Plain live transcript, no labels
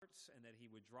and that he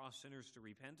would draw sinners to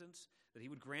repentance, that he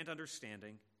would grant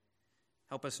understanding.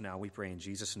 Help us now, we pray in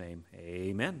Jesus' name.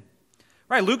 Amen.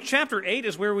 All right, Luke chapter 8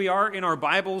 is where we are in our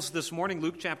Bibles this morning,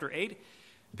 Luke chapter 8.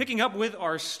 Picking up with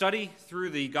our study through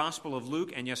the Gospel of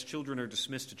Luke, and yes, children are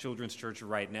dismissed to Children's Church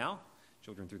right now.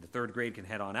 Children through the third grade can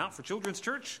head on out for Children's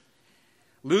Church.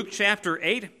 Luke chapter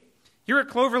 8. Here at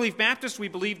Cloverleaf Baptist, we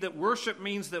believe that worship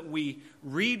means that we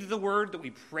read the Word, that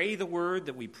we pray the Word,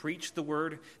 that we preach the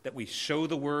Word, that we show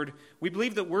the Word. We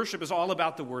believe that worship is all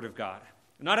about the Word of God.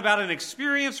 Not about an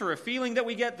experience or a feeling that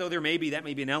we get, though that may be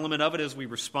an element of it as we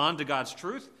respond to God's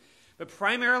truth, but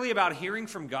primarily about hearing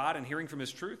from God and hearing from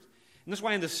His truth. And that's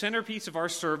why in the centerpiece of our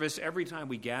service, every time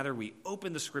we gather, we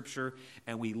open the Scripture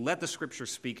and we let the Scripture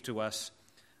speak to us.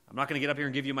 I'm not going to get up here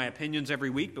and give you my opinions every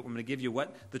week, but I'm going to give you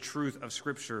what the truth of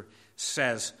Scripture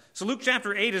says. So Luke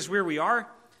chapter 8 is where we are.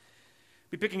 We'll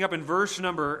be picking up in verse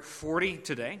number 40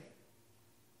 today.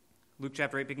 Luke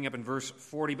chapter 8 picking up in verse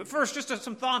 40. But first, just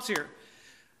some thoughts here.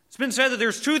 It's been said that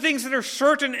there's two things that are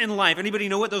certain in life. Anybody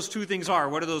know what those two things are?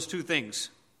 What are those two things?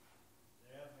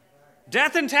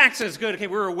 Death and taxes. Good. Okay,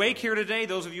 we're awake here today.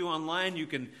 Those of you online, you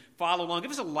can follow along.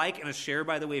 Give us a like and a share,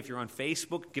 by the way, if you're on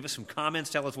Facebook. Give us some comments.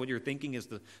 Tell us what you're thinking as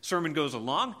the sermon goes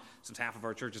along, since half of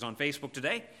our church is on Facebook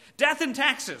today. Death and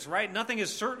taxes, right? Nothing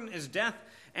is certain as death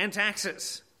and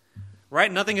taxes, right?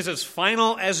 Nothing is as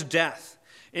final as death.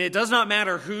 And it does not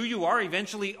matter who you are.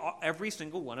 Eventually, every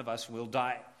single one of us will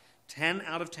die. 10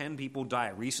 out of 10 people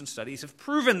die. Recent studies have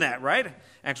proven that, right?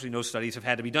 Actually, no studies have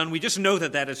had to be done. We just know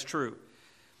that that is true.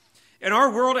 In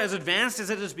our world, as advanced as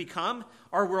it has become,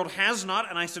 our world has not,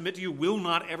 and I submit to you, will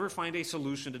not ever find a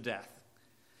solution to death.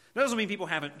 That doesn't mean people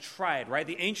haven't tried, right?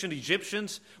 The ancient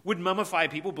Egyptians would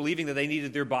mummify people, believing that they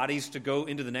needed their bodies to go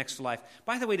into the next life.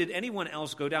 By the way, did anyone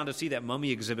else go down to see that mummy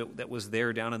exhibit that was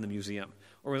there down in the museum?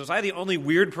 Or was I the only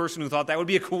weird person who thought that would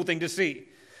be a cool thing to see?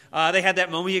 They had that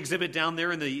mummy exhibit down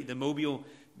there in the Mobile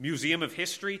Museum of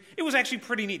History. It was actually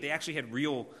pretty neat. They actually had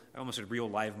real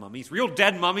live mummies, real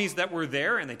dead mummies that were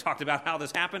there, and they talked about how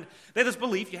this happened. They had this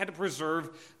belief you had to preserve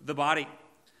the body.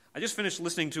 I just finished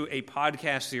listening to a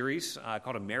podcast series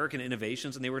called American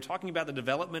Innovations, and they were talking about the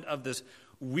development of this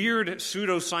weird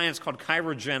pseudoscience called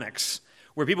cryogenics,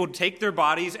 where people take their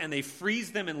bodies and they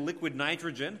freeze them in liquid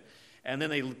nitrogen, and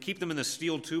then they keep them in the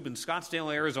steel tube in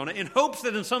Scottsdale, Arizona, in hopes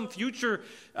that in some future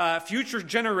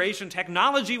generation,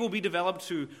 technology will be developed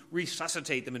to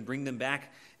resuscitate them and bring them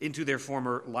back into their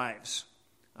former lives.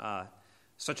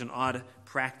 Such an odd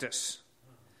practice.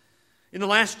 In the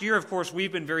last year, of course,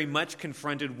 we've been very much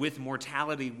confronted with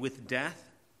mortality, with death.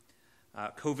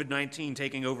 COVID-19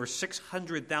 taking over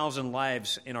 600,000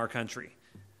 lives in our country.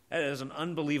 That is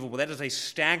that is a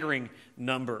staggering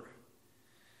number.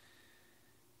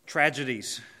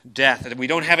 Tragedies, death, and we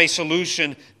don't have a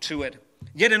solution to it.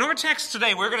 Yet in our text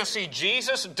today, we're going to see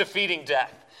Jesus defeating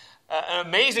death.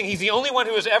 Amazing. He's the only one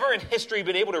who has ever in history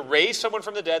been able to raise someone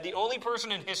from the dead, the only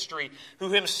person in history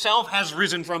who himself has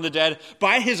risen from the dead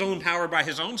by his own power, by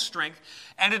his own strength.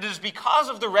 And it is because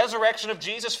of the resurrection of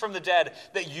Jesus from the dead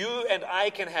that you and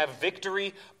I can have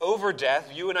victory over death,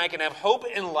 you and I can have hope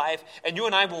in life, and you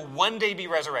and I will one day be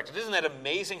resurrected. Isn't that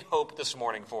amazing hope this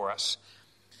morning for us?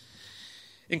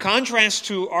 In contrast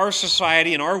to our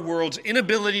society and our world's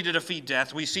inability to defeat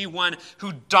death, we see one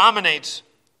who dominates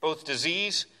both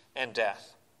disease and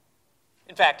death.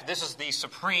 In fact, this is the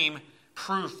supreme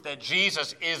proof that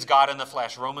Jesus is God in the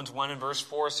flesh. Romans 1 and verse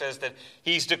 4 says that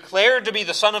he's declared to be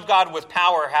the Son of God with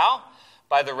power. How?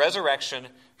 By the resurrection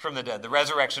from the dead. The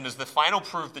resurrection is the final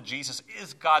proof that Jesus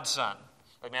is God's Son.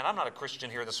 Like, man, I'm not a Christian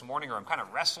here this morning, or I'm kind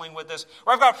of wrestling with this,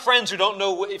 or I've got friends who don't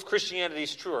know if Christianity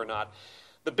is true or not.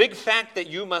 The big fact that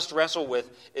you must wrestle with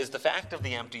is the fact of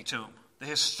the empty tomb, the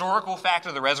historical fact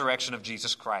of the resurrection of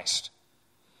Jesus Christ.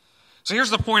 So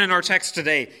here's the point in our text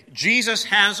today. Jesus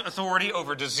has authority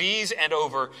over disease and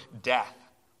over death.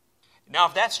 Now,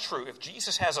 if that's true, if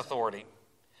Jesus has authority,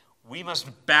 we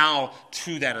must bow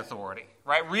to that authority,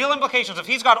 right? Real implications. If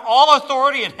he's got all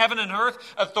authority in heaven and earth,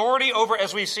 authority over,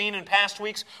 as we've seen in past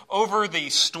weeks, over the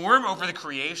storm, over the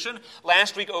creation,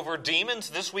 last week over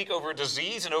demons, this week over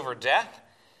disease and over death,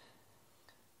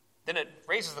 then it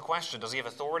raises the question, does he have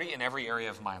authority in every area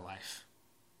of my life?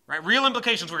 Right? Real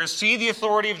implications. We're going to see the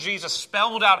authority of Jesus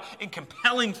spelled out in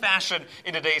compelling fashion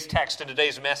in today's text, in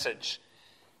today's message.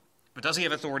 But does he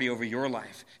have authority over your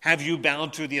life? Have you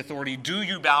bowed to the authority? Do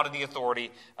you bow to the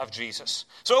authority of Jesus?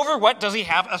 So over what does he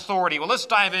have authority? Well, let's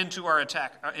dive into our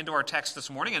text this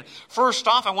morning. And first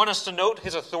off, I want us to note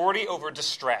his authority over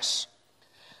distress.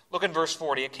 Look in verse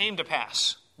 40. It came to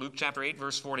pass, Luke chapter 8,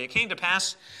 verse 40. It came to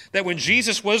pass that when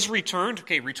Jesus was returned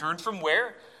from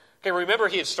where? Okay, remember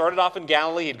he had started off in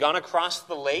Galilee. He had gone across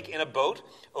the lake in a boat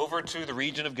over to the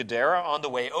region of Gadara. On the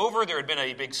way over, there had been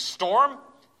a big storm.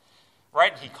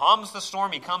 Right? He calms the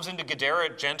storm. He comes into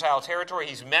Gadara, Gentile territory.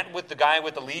 He's met with the guy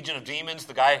with the legion of demons,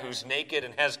 the guy who's naked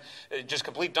and has just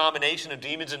complete domination of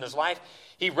demons in his life.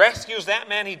 He rescues that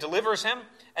man. He delivers him.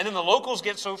 And then the locals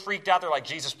get so freaked out, they're like,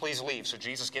 Jesus, please leave. So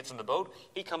Jesus gets in the boat.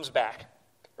 He comes back.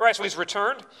 All right, so he's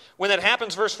returned. When that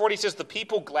happens, verse 40 says, the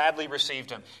people gladly received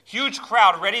him. Huge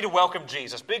crowd ready to welcome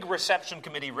Jesus. Big reception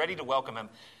committee ready to welcome him.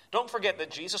 Don't forget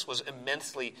that Jesus was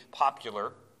immensely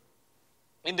popular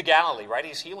into Galilee, right?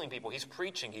 He's healing people. He's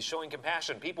preaching. He's showing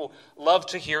compassion. People love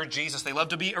to hear Jesus. They love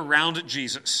to be around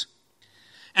Jesus.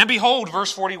 And behold,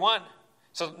 verse 41.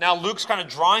 So now Luke's kind of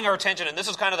drawing our attention, and this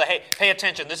is kind of the, hey, pay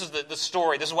attention. This is the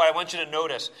story. This is what I want you to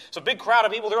notice. So big crowd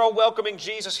of people. They're all welcoming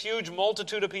Jesus. Huge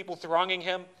multitude of people thronging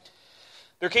him.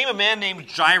 There came a man named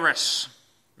Jairus.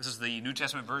 This is the New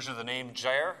Testament version of the name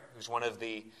Jair, who's one of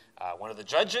the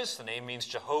judges. The name means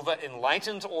Jehovah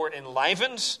enlightens or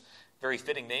enlivens. Very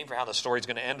fitting name for how the story's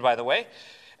going to end, by the way.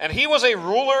 And he was a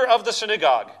ruler of the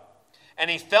synagogue. And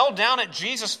he fell down at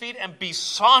Jesus' feet and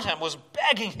besought him, was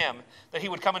begging him that he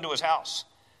would come into his house.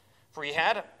 For he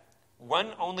had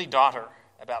one only daughter,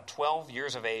 about 12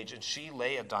 years of age, and she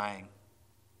lay a-dying.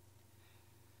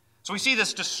 So we see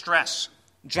this distress.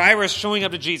 Jairus showing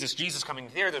up to Jesus. Jesus coming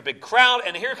there, there's a big crowd,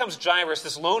 and here comes Jairus,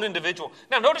 this lone individual.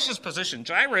 Now notice his position.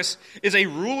 Jairus is a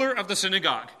ruler of the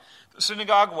synagogue. The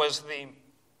synagogue was the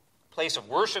place of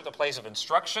worship, the place of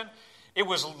instruction. It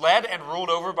was led and ruled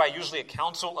over by usually a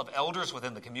council of elders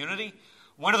within the community.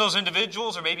 One of those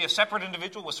individuals, or maybe a separate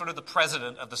individual, was sort of the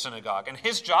president of the synagogue. And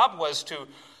his job was to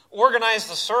organize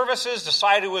the services,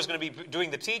 decide who was going to be doing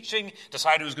the teaching,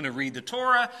 decide who was going to read the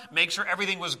Torah, make sure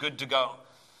everything was good to go.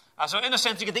 So in a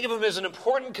sense, you can think of him as an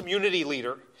important community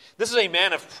leader. This is a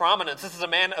man of prominence. This is a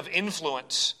man of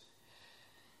influence.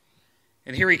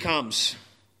 And here he comes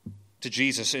to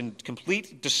Jesus in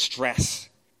complete distress.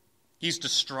 He's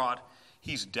distraught.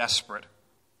 He's desperate.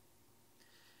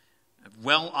 A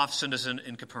well-off citizen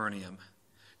in Capernaum.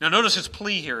 Now notice his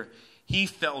plea here. He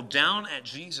fell down at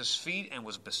Jesus' feet and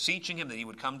was beseeching him that he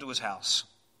would come to his house.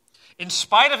 In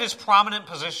spite of his prominent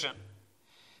position,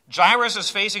 Jairus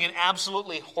is facing an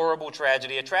absolutely horrible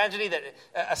tragedy.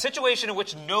 A situation in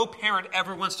which no parent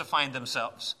ever wants to find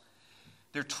themselves.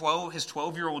 His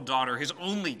 12-year-old daughter, his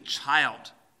only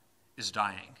child, is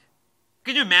dying.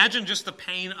 Can you imagine just the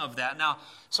pain of that? Now,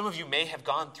 some of you may have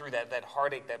gone through that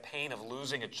heartache, that pain of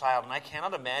losing a child, and I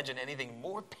cannot imagine anything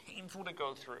more painful to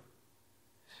go through.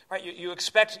 Right? You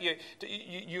expect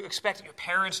your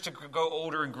parents to go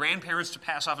older and grandparents to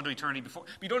pass off into eternity before.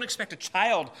 You don't expect a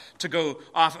child to go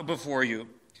off before you.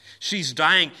 She's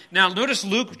dying. Now, notice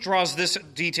Luke draws this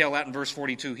detail out in verse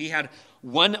 42. He had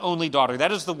one only daughter.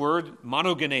 That is the word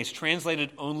monogenes, translated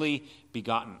only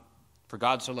begotten. For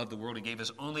God so loved the world, he gave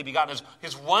his only begotten,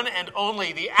 his one and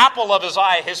only, the apple of his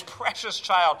eye, his precious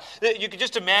child. You could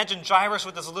just imagine Jairus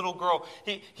with this little girl.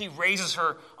 He raises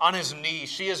her on his knee.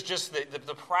 She is just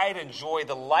the pride and joy,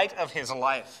 the light of his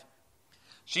life.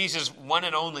 She's his one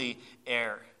and only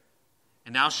heir.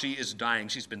 And now she is dying.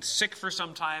 She's been sick for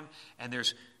some time, and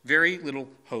there's very little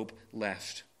hope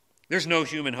left. There's no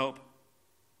human hope.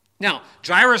 Now,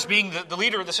 Jairus being the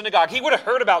leader of the synagogue, he would have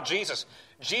heard about Jesus.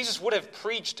 Jesus would have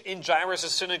preached in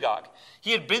Jairus' synagogue.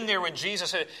 He had been there when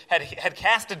Jesus had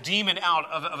cast a demon out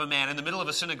of a man in the middle of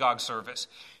a synagogue service.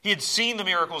 He had seen the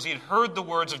miracles. He had heard the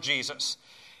words of Jesus.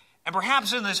 And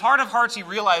perhaps in his heart of hearts, he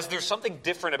realized there's something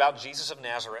different about Jesus of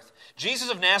Nazareth.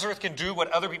 Jesus of Nazareth can do what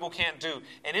other people can't do.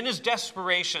 And in his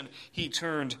desperation, he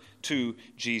turned to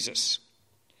Jesus.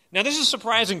 Now, this is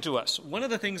surprising to us. One of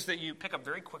the things that you pick up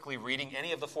very quickly reading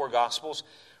any of the four Gospels,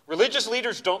 religious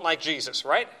leaders don't like Jesus,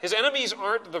 right? His enemies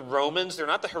aren't the Romans, they're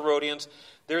not the Herodians,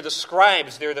 they're the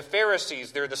scribes, they're the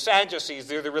Pharisees, they're the Sadducees,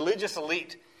 they're the religious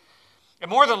elite. And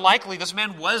more than likely, this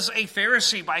man was a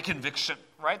Pharisee by conviction,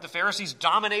 right? The Pharisees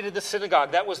dominated the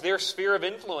synagogue. That was their sphere of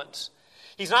influence.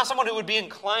 He's not someone who would be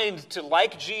inclined to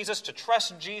like Jesus, to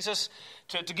trust Jesus,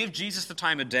 to give Jesus the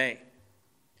time of day.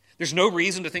 There's no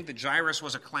reason to think that Jairus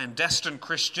was a clandestine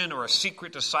Christian or a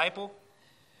secret disciple.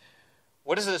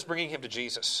 What is it that's bringing him to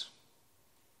Jesus?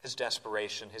 His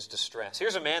desperation, his distress.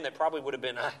 Here's a man that probably would have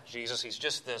been, Jesus, he's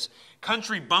just this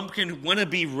country bumpkin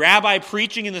wannabe rabbi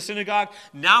preaching in the synagogue.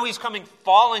 Now he's coming,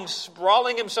 falling,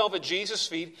 sprawling himself at Jesus'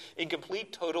 feet in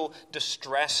complete, total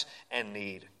distress and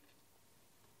need.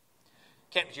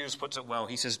 Kent Hughes puts it well.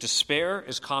 He says, despair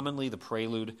is commonly the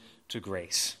prelude to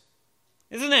grace.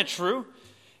 Isn't that true?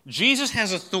 Jesus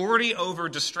has authority over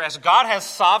distress. God has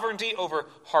sovereignty over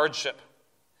hardship.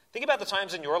 Think about the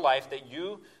times in your life that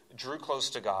you drew close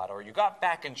to God, or you got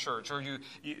back in church, or you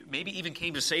maybe even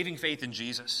came to saving faith in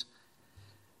Jesus.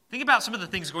 Think about some of the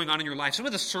things going on in your life, some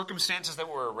of the circumstances that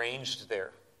were arranged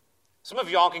there. Some of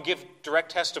y'all can give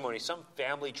direct testimony. Some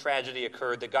family tragedy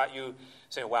occurred that got you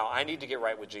saying, wow, I need to get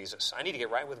right with Jesus. I need to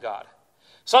get right with God.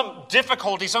 Some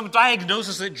difficulty, some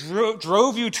diagnosis that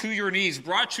drove you to your knees,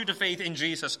 brought you to faith in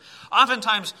Jesus.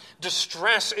 Oftentimes,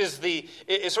 distress is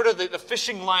sort of the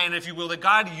fishing line, if you will, that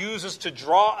God uses to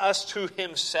draw us to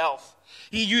himself.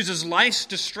 He uses life's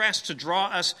distress to draw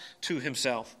us to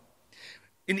himself.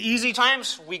 In easy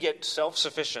times, we get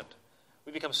self-sufficient.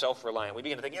 We become self-reliant. We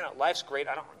begin to think, life's great.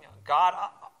 God,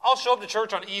 I'll show up to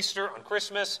church on Easter, on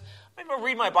Christmas. Maybe I'll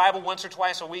read my Bible once or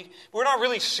twice a week. But we're not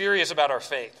really serious about our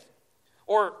faith.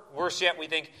 Or worse yet, we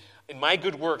think, in my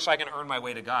good works, I can earn my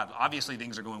way to God. Obviously,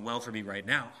 things are going well for me right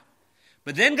now.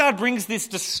 But then God brings this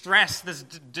distress, this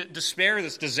despair,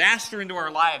 this disaster into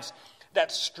our lives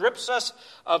that strips us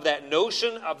of that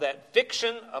notion, of that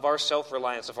fiction of our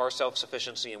self-reliance, of our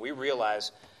self-sufficiency, and we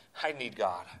realize, I need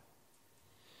God.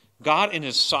 God, in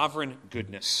his sovereign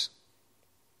goodness,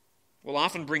 will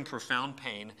often bring profound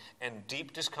pain and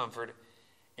deep discomfort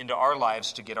into our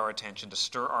lives to get our attention, to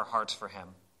stir our hearts for him.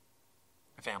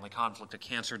 A family conflict, a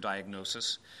cancer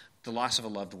diagnosis, the loss of a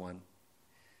loved one.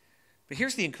 But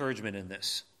here's the encouragement in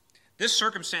this. This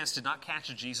circumstance did not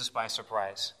catch Jesus by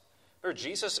surprise. Remember,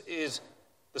 Jesus is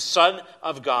the Son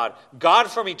of God. God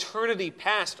from eternity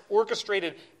past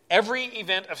orchestrated every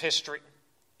event of history.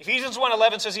 Ephesians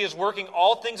 1:11 says he is working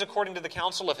all things according to the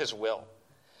counsel of his will.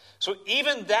 So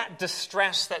even that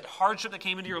distress, that hardship that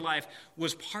came into your life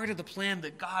was part of the plan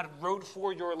that God wrote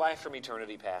for your life from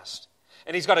eternity past.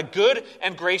 And he's got a good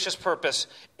and gracious purpose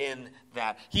in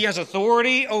that. He has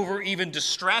authority over even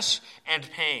distress and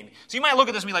pain. So you might look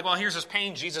at this and be like, well, here's this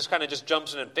pain. Jesus kind of just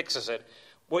jumps in and fixes it.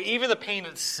 Well, even the pain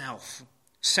itself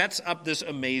sets up this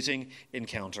amazing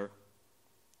encounter.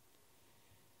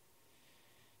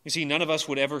 You see, none of us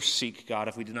would ever seek God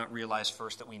if we did not realize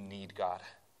first that we need God.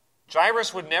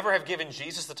 Jairus would never have given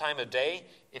Jesus the time of day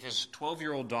if his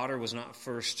 12-year-old daughter was not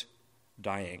first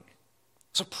dying.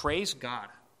 So praise God.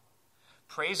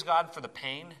 Praise God for the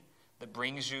pain that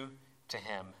brings you to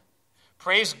him.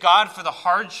 Praise God for the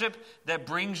hardship that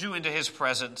brings you into his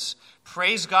presence.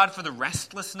 Praise God for the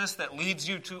restlessness that leads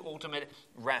you to ultimate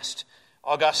rest.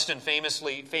 Augustine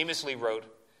famously wrote,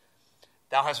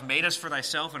 "Thou hast made us for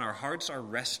thyself, and our hearts are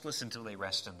restless until they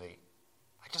rest in thee."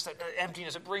 Just that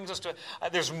emptiness, it brings us to,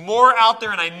 there's more out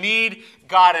there, and I need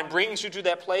God, and brings you to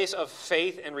that place of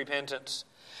faith and repentance.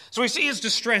 So we see his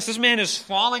distress. This man is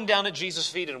falling down at Jesus'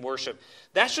 feet in worship.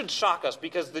 That should shock us,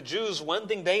 because the Jews, one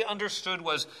thing they understood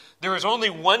was there is only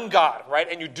one God, right?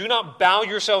 And you do not bow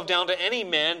yourself down to any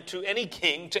man, to any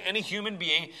king, to any human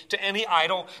being, to any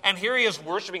idol. And here he is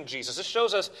worshiping Jesus. This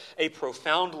shows us a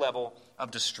profound level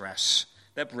of distress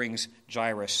that brings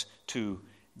Jairus to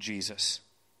Jesus.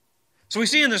 So we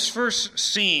see in this first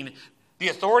scene the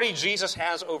authority Jesus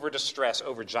has over distress,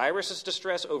 over Jairus'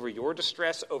 distress, over your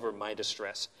distress, over my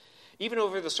distress. Even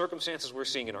over the circumstances we're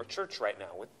seeing in our church right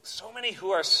now with so many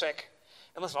who are sick.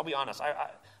 And listen, I'll be honest, I'm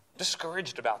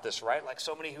discouraged about this, right? Like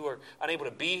so many who are unable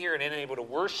to be here and unable to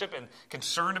worship and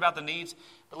concerned about the needs.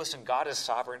 But listen, God is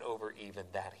sovereign over even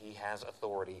that. He has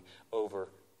authority over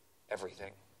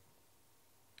everything.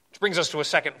 Which brings us to a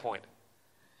second point.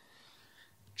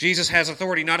 Jesus has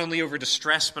authority not only over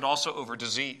distress, but also over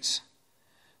disease.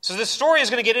 So this story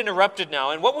is going to get interrupted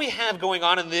now. And what we have going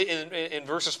on in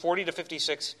verses 40 to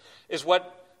 56 is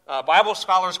what Bible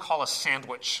scholars call a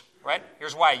sandwich, right?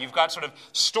 Here's why. You've got sort of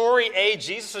story A,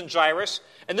 Jesus and Jairus,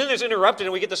 and then there's interrupted,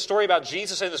 and we get the story about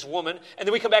Jesus and this woman, and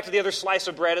then we come back to the other slice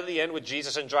of bread at the end with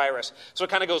Jesus and Jairus. So it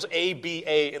kind of goes A, B,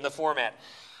 A in the format.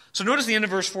 So notice the end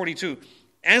of verse 42.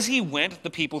 As he went,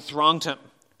 the people thronged him.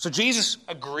 So Jesus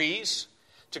agrees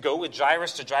to go with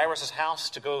Jairus to Jairus' house,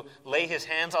 to go lay his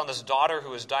hands on this daughter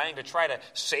who is dying, to try to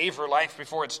save her life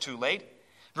before it's too late.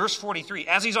 Verse 43,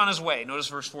 as he's on his way, notice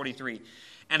verse 43,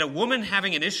 and a woman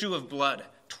having an issue of blood,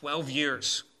 12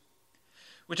 years,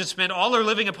 which had spent all her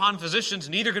living upon physicians,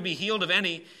 neither could be healed of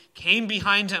any, came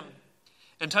behind him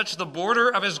and touched the border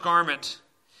of his garment.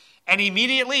 And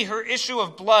immediately her issue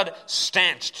of blood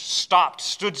stanched, stopped,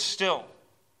 stood still.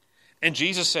 And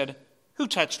Jesus said, "Who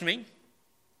touched me?"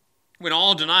 When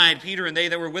all denied, Peter and they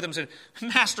that were with him said,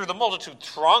 "Master, the multitude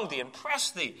thronged thee and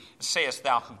pressed thee. And sayest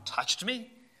thou, who touched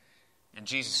me?" And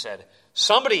Jesus said,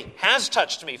 "Somebody has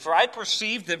touched me, for I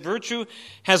perceived that virtue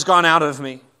has gone out of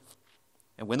me."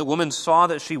 And when the woman saw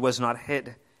that she was not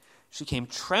hid, she came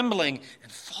trembling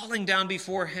and falling down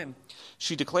before him.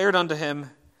 She declared unto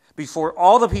him before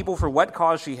all the people for what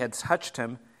cause she had touched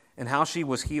him, and how she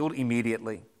was healed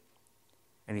immediately.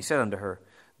 And he said unto her,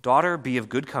 Daughter, be of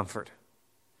good comfort.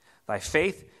 Thy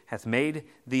faith hath made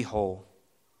thee whole.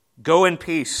 Go in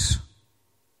peace.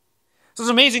 So this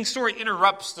amazing story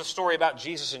interrupts the story about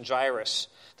Jesus and Jairus,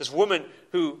 this woman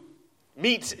who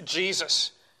meets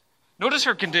Jesus. Notice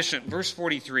her condition, verse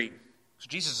 43. So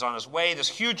Jesus is on his way, this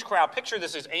huge crowd. Picture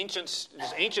this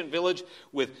ancient village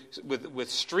with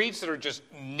streets that are just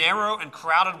narrow and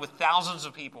crowded with thousands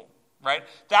of people. Right?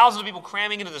 Thousands of people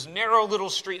cramming into this narrow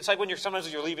little street. It's like when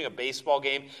sometimes you're leaving a baseball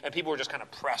game and people are just kind of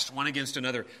pressed one against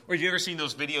another. Or have you ever seen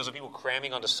those videos of people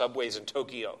cramming onto subways in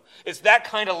Tokyo? It's that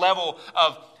kind of level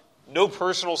of no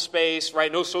personal space,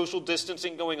 right? No social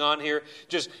distancing going on here.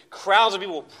 Just crowds of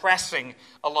people pressing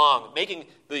along, making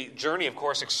the journey, of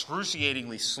course,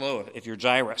 excruciatingly slow if you're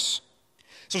Jairus.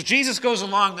 So Jesus goes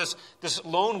along, this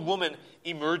lone woman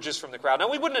emerges from the crowd. Now,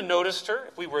 we wouldn't have noticed her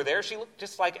if we were there. She looked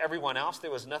just like everyone else.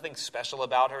 There was nothing special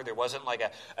about her. There wasn't like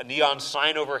a neon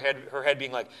sign over her head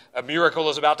being like, a miracle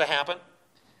is about to happen.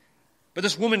 But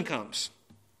this woman comes.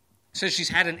 Says she's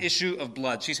had an issue of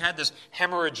blood. She's had this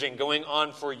hemorrhaging going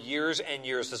on for years and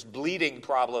years, this bleeding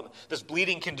problem, this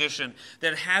bleeding condition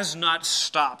that has not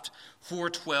stopped for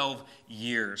 12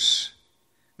 years.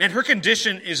 Man, her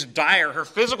condition is dire. Her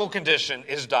physical condition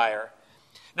is dire.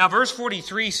 Now, verse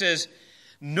 43 says,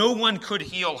 no one could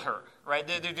heal her, right?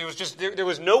 There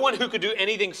was no one who could do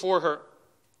anything for her.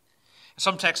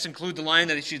 Some texts include the line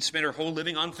that she'd spent her whole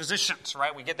living on physicians,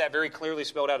 right? We get that very clearly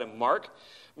spelled out in Mark.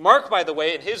 Mark, by the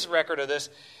way, in his record of this,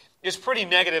 is pretty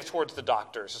negative towards the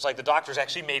doctors. It's like the doctors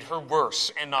actually made her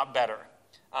worse and not better.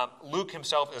 Luke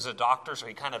himself is a doctor, so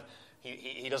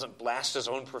he doesn't blast his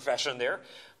own profession there.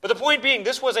 But the point being,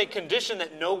 this was a condition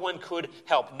that no one could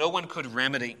help, no one could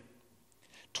remedy.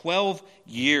 12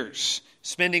 years,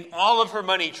 spending all of her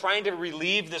money trying to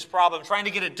relieve this problem, trying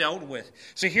to get it dealt with.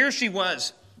 So here she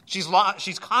was.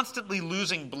 She's constantly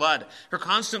losing blood. Her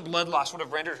constant blood loss would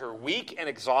have rendered her weak and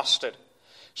exhausted.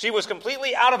 She was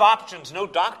completely out of options. No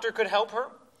doctor could help her.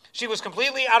 She was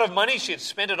completely out of money. She had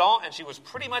spent it all, and she was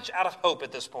pretty much out of hope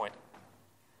at this point.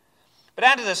 But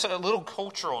add to this a little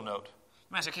cultural note.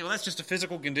 You might say, okay, well, that's just a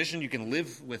physical condition. You can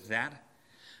live with that.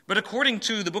 But according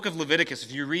to the book of Leviticus,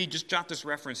 if you read, just jot this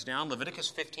reference down, Leviticus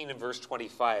 15 and verse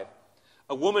 25,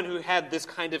 a woman who had this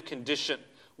kind of condition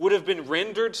would have been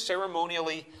rendered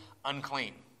ceremonially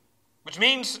unclean, which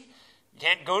means you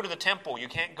can't go to the temple, you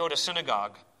can't go to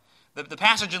synagogue. The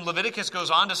passage in Leviticus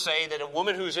goes on to say that a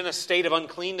woman who's in a state of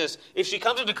uncleanness, if she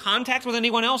comes into contact with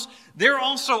anyone else, they're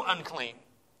also unclean.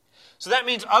 So that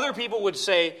means other people would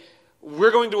say,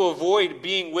 we're going to avoid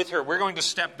being with her. We're going to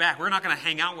step back. We're not going to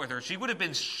hang out with her. She would have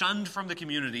been shunned from the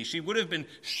community. She would have been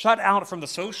shut out from the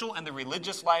social and the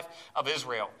religious life of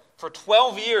Israel. For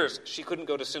 12 years, she couldn't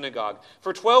go to synagogue.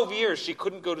 For 12 years, she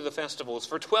couldn't go to the festivals.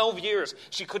 For 12 years,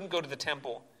 she couldn't go to the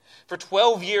temple. For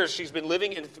 12 years, she's been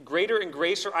living in greater and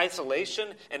greater isolation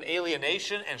and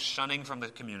alienation and shunning from the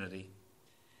community.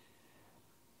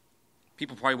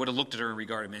 People probably would have looked at her and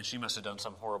regarded, man, she must have done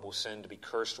some horrible sin to be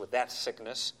cursed with that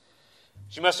sickness.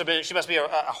 She must be a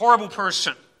horrible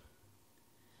person.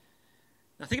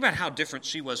 Now think about how different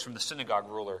she was from the synagogue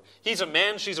ruler. He's a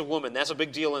man, she's a woman. That's a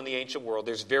big deal in the ancient world.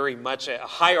 There's very much a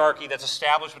hierarchy that's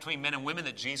established between men and women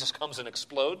that Jesus comes and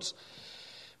explodes.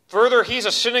 Further, he's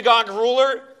a synagogue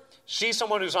ruler. She's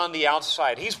someone who's on the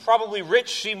outside. He's probably rich.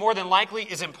 She more than likely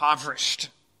is impoverished.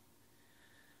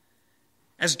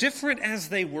 As different as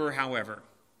they were, however,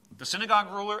 the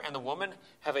synagogue ruler and the woman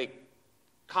have a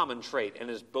common trait, and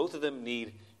is both of them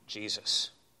need Jesus.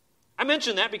 I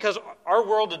mention that because our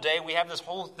world today, we have this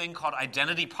whole thing called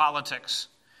identity politics,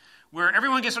 where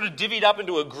everyone gets sort of divvied up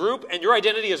into a group, and your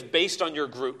identity is based on your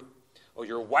group. Oh,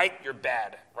 you're white, you're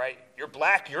bad, right? You're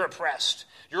black, you're oppressed.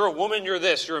 You're a woman, you're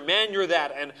this. You're a man, you're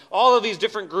that. And all of these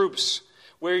different groups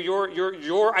where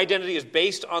your identity is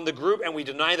based on the group, and we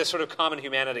deny this sort of common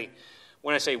humanity.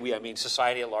 When I say we, I mean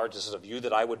society at large. This is a view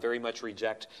that I would very much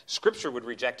reject. Scripture would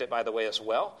reject it, by the way, as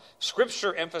well.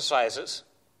 Scripture emphasizes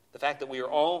the fact that we are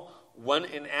all one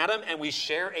in Adam, and we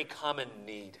share a common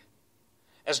need.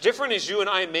 As different as you and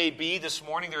I may be this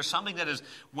morning, there's something that is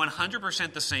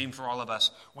 100% the same for all of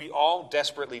us. We all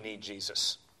desperately need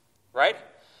Jesus, right?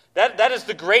 That is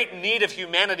the great need of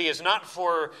humanity, is not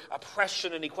for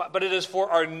oppression and equality, but it is for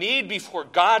our need before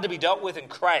God to be dealt with in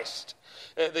Christ.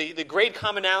 The great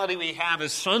commonality we have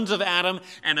as sons of Adam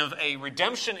and of a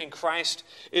redemption in Christ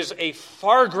is a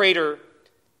far greater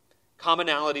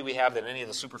commonality we have than any of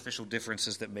the superficial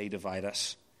differences that may divide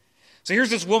us. So here's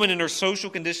this woman in her social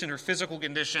condition, her physical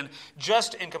condition,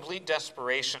 just in complete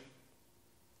desperation.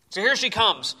 So here she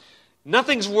comes.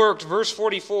 Nothing's worked. Verse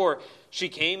 44, she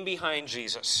came behind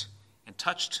Jesus and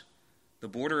touched the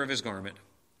border of his garment.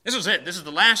 This was it. This is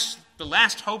the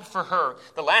last hope for her.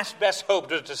 The last best hope,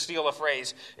 to steal a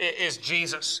phrase, is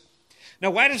Jesus.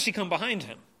 Now, why does she come behind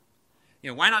him?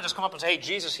 Why not just come up and say, hey,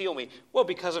 Jesus, heal me? Well,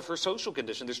 because of her social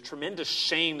condition. There's tremendous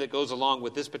shame that goes along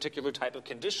with this particular type of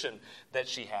condition that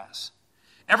she has.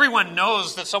 Everyone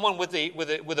knows that someone with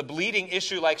a bleeding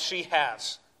issue like she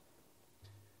has,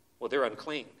 well, they're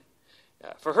unclean.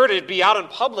 For her to be out in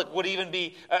public would even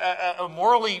be a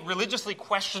morally, religiously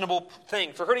questionable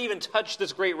thing. For her to even touch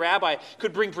this great rabbi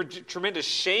could bring tremendous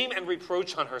shame and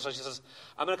reproach on her. So she says,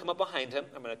 I'm going to come up behind him.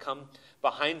 I'm going to come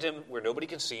behind him where nobody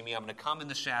can see me. I'm going to come in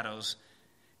the shadows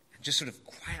and just sort of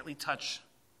quietly touch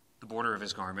the border of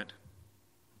his garment.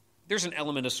 There's an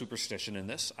element of superstition in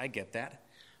this. I get that.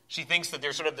 She thinks that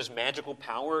there's sort of this magical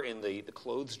power in the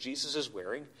clothes Jesus is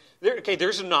wearing.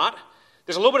 There's not.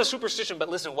 There's a little bit of superstition, but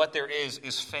listen, what there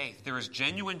is faith. There is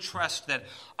genuine trust that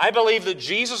I believe that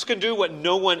Jesus can do what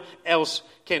no one else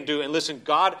can do. And listen,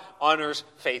 God honors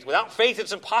faith. Without faith,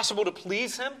 it's impossible to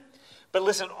please him. But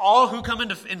listen, all who come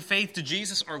in faith to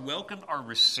Jesus are welcomed, are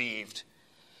received.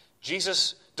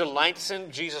 Jesus delights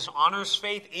in, Jesus honors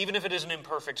faith, even if it is an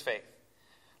imperfect faith.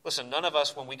 Listen, none of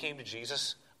us, when we came to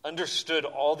Jesus, understood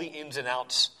all the ins and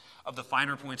outs of the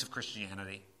finer points of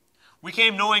Christianity. We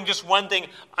came knowing just one thing.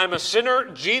 I'm a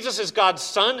sinner. Jesus is God's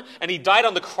son, and he died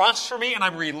on the cross for me, and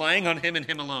I'm relying on him and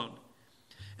him alone.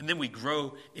 And then we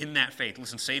grow in that faith.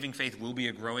 Listen, saving faith will be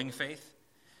a growing faith.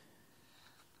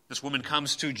 This woman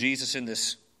comes to Jesus in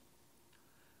this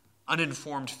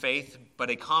uninformed faith, but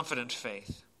a confident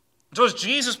faith. So as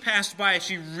Jesus passed by,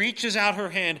 she reaches out her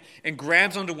hand and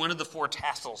grabs onto one of the 4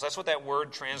 tassels. That's what that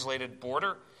word translated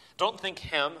border. Don't think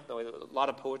hem, though a lot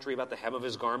of poetry about the hem of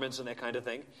his garments and that kind of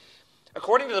thing.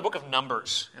 According to the book of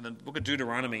Numbers and the book of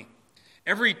Deuteronomy,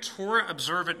 every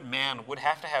Torah-observant man would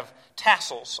have to have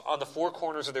tassels on the 4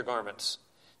 corners of their garments.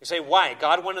 You say, why?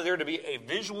 God wanted there to be a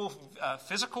visual,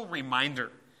 physical reminder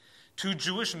to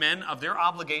Jewish men of their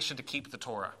obligation to keep the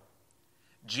Torah.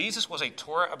 Jesus was a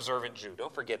Torah-observant Jew.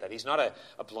 Don't forget that. He's not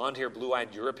a blonde-haired,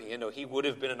 blue-eyed European. No, he would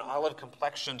have been an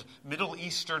olive-complexioned Middle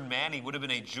Eastern man. He would have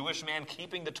been a Jewish man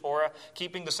keeping the Torah,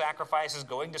 keeping the sacrifices,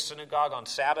 going to synagogue on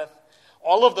Sabbath.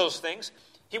 All of those things.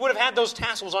 He would have had those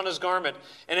tassels on his garment.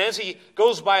 And as he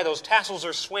goes by, those tassels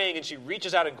are swaying, and she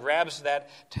reaches out and grabs that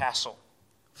tassel,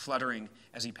 fluttering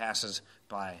as he passes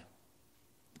by.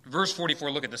 Verse 44,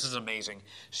 look at this. This is amazing.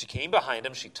 She came behind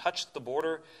him. She touched the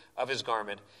border of his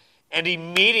garment, and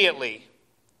immediately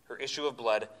her issue of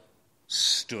blood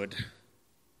stood.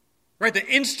 Right? The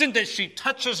instant that she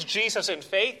touches Jesus in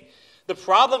faith, the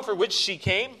problem for which she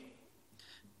came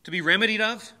to be remedied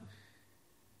of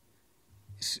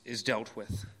is dealt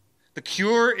with. The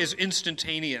cure is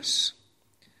instantaneous.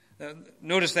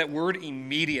 Notice that word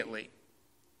immediately.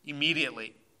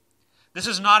 Immediately. This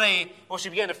is not she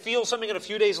began to feel something and a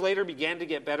few days later began to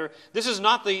get better. This is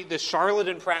not the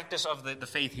charlatan practice of the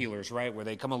faith healers, right? Where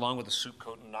they come along with a soup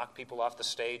coat and knock people off the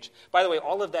stage. By the way,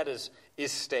 all of that is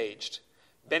staged.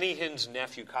 Benny Hinn's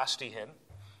nephew, Costi Hinn,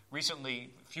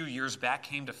 recently, a few years back,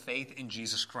 came to faith in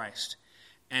Jesus Christ.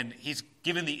 And he's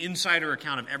given the insider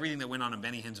account of everything that went on in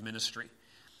Benny Hinn's ministry.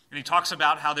 And he talks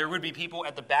about how there would be people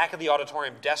at the back of the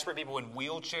auditorium, desperate people in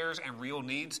wheelchairs and real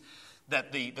needs,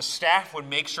 that the staff would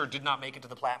make sure did not make it to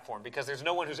the platform because there's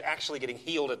no one who's actually getting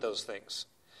healed at those things.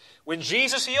 When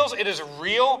Jesus heals, it is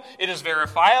real, it is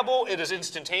verifiable, it is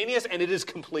instantaneous, and it is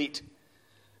complete.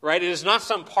 Right? It is not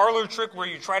some parlor trick where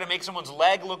you try to make someone's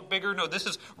leg look bigger. No, this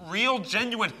is real,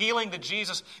 genuine healing that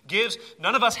Jesus gives.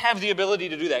 None of us have the ability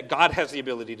to do that. God has the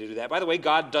ability to do that. By the way,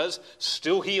 God does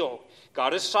still heal.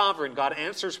 God is sovereign. God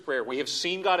answers prayer. We have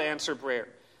seen God answer prayer.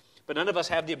 But none of us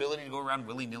have the ability to go around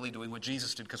willy-nilly doing what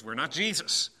Jesus did because we're not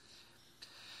Jesus.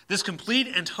 This complete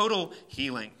and total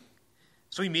healing.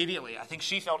 So immediately, I think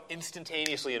she felt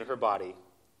instantaneously in her body,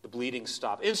 the bleeding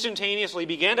stopped. Instantaneously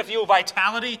began to feel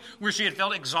vitality where she had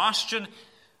felt exhaustion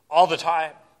all the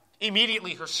time.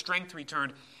 Immediately her strength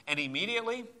returned, and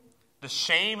immediately the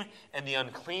shame and the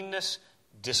uncleanness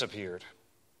disappeared.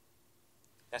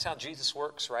 That's how Jesus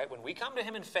works, right? When we come to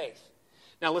him in faith.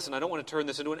 Now listen, I don't want to turn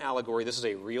this into an allegory. This is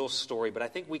a real story, but I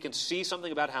think we can see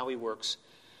something about how he works.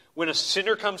 When a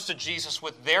sinner comes to Jesus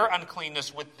with their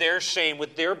uncleanness, with their shame,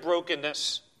 with their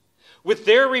brokenness, with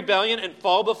their rebellion and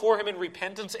fall before him in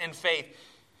repentance and faith,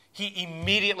 he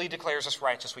immediately declares us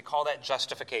righteous. We call that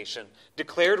justification.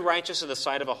 Declared righteous in the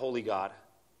sight of a holy God.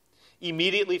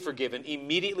 Immediately forgiven,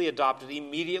 immediately adopted,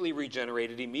 immediately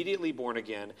regenerated, immediately born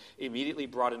again, immediately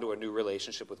brought into a new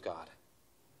relationship with God.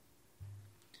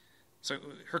 So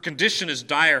her condition is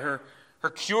dire. Her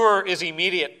cure is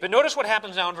immediate. But notice what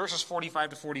happens now in verses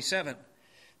 45 to 47.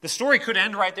 The story could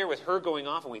end right there with her going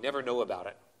off and we never know about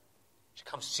it. She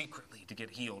comes secretly to get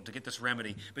healed, to get this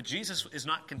remedy. But Jesus is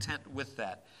not content with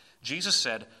that. Jesus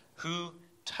said, "Who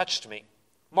touched me?"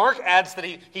 Mark adds that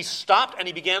he stopped and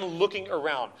he began looking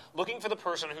around, looking for the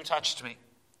person who touched me.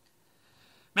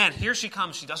 Man, here she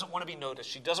comes. She doesn't want to be noticed.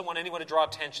 She doesn't want anyone to draw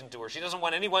attention to her. She doesn't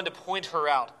want anyone to point her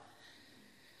out.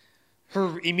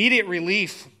 Her immediate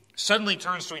relief suddenly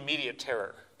turns to immediate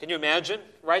terror. Can you imagine?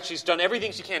 Right? She's done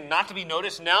everything she can not to be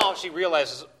noticed. Now she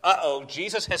realizes,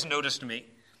 Jesus has noticed me.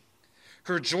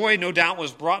 Her joy, no doubt,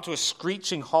 was brought to a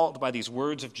screeching halt by these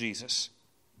words of Jesus.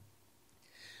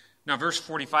 Now, verse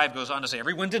 45 goes on to say,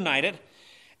 everyone denied it.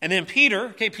 And then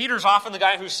Peter's often the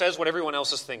guy who says what everyone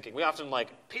else is thinking. We often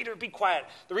like, Peter, be quiet.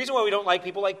 The reason why we don't like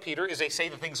people like Peter is they say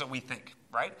the things that we think,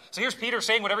 right? So here's Peter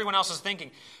saying what everyone else is thinking.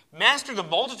 Master, the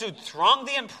multitude throng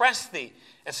thee and press thee,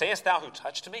 and sayest thou who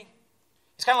touched me?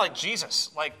 It's kind of like Jesus.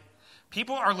 Like,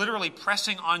 people are literally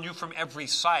pressing on you from every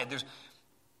side. There's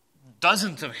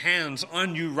dozens of hands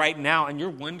on you right now, and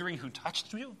you're wondering who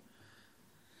touched you?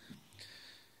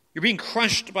 You're being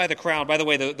crushed by the crowd. By the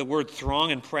way, the word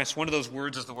throng and press, one of those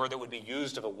words is the word that would be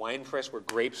used of a wine press where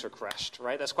grapes are crushed,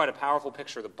 right? That's quite a powerful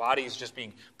picture. The body is just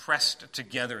being pressed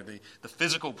together. The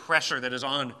physical pressure that is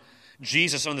on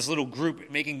Jesus, on this little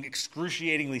group, making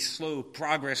excruciatingly slow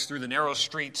progress through the narrow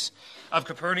streets of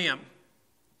Capernaum.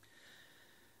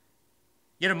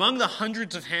 Yet among the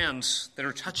hundreds of hands that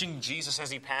are touching Jesus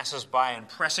as he passes by and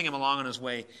pressing him along on his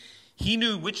way, he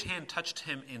knew which hand touched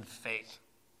him in faith.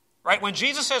 Right? When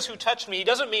Jesus says, who touched me, he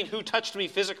doesn't mean who touched me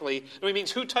physically. No, he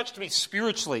means who touched me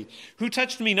spiritually. Who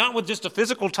touched me not with just a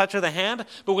physical touch of the hand,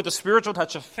 but with a spiritual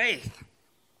touch of faith.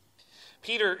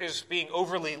 Peter is being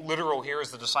overly literal here, as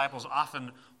the disciples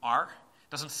often are.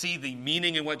 Doesn't see the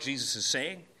meaning in what Jesus is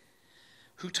saying.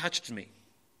 Who touched me?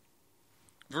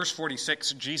 Verse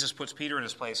 46, Jesus puts Peter in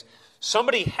his place.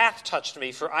 Somebody hath touched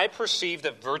me, for I perceive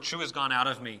that virtue has gone out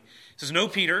of me. He says, no,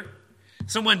 Peter.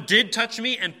 Someone did touch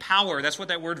me, and power. That's what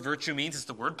that word virtue means. It's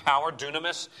the word power,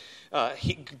 dunamis.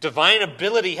 Divine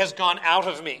ability has gone out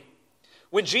of me.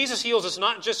 When Jesus heals, it's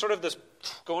not just sort of this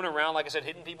going around, like I said,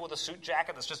 hitting people with a suit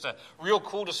jacket. That's just a real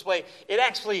cool display. It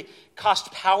actually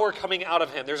cost power coming out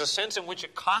of him. There's a sense in which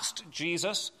it cost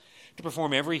Jesus to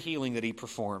perform every healing that he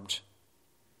performed.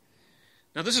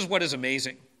 Now, this is what is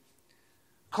amazing.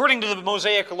 According to the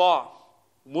Mosaic law,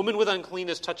 woman with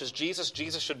uncleanness touches Jesus.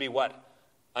 Jesus should be what?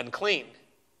 Unclean,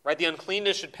 right? The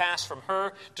uncleanness should pass from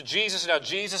her to Jesus. Now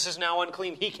Jesus is now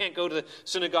unclean. He can't go to the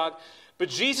synagogue. But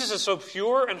Jesus is so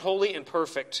pure and holy and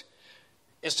perfect.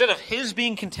 Instead of his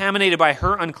being contaminated by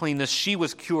her uncleanness, she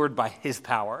was cured by his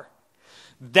power.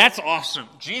 That's awesome.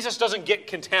 Jesus doesn't get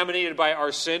contaminated by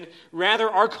our sin. Rather,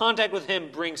 our contact with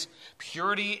him brings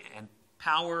purity and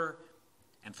power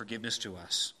and forgiveness to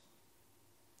us.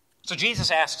 So Jesus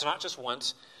asks not just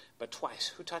once, but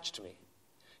twice, who touched me?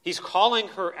 He's calling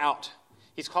her out.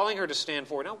 He's calling her to stand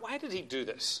forward. Now, why did he do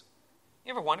this?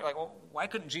 You ever wonder, why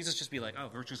couldn't Jesus just be like,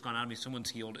 virtue's gone out of me, someone's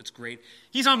healed, it's great.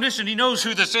 He's omniscient, he knows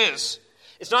who this is.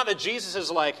 It's not that Jesus is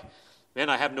like, man,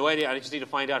 I have no idea, I just need to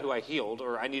find out who I healed,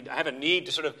 or I have a need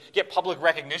to sort of get public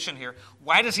recognition here.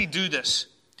 Why does he do this?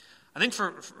 I think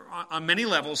on many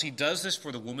levels, he does this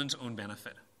for the woman's own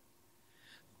benefit.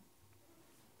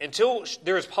 Until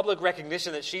there is public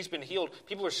recognition that she's been healed,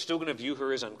 people are still going to view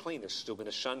her as unclean. They're still going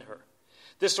to shun her.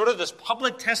 This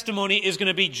public testimony is going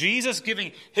to be Jesus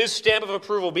giving his stamp of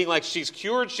approval, being like, she's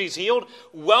cured, she's healed.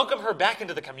 Welcome her back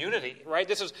into the community, right?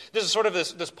 This is sort of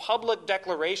this public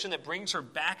declaration that brings her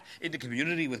back into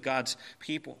community with God's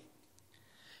people.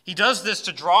 He does this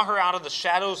to draw her out of the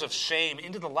shadows of shame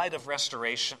into the light of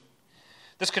restoration.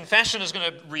 This confession is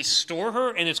going to restore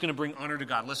her, and it's going to bring honor to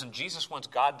God. Listen, Jesus wants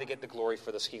God to get the glory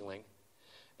for this healing.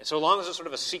 And so long as it's sort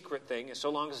of a secret thing, and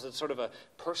so long as it's sort of a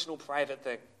personal, private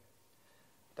thing,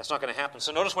 that's not going to happen.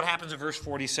 So notice what happens in verse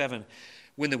 47.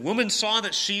 When the woman saw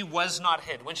that she was not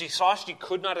hid, when she saw she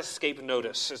could not escape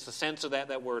notice, is the sense of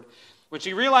that word. When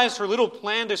she realized her little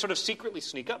plan to sort of secretly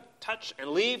sneak up, touch, and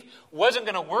leave wasn't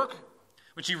going to work,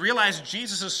 when she realized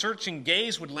Jesus' searching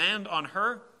gaze would land on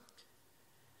her,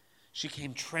 she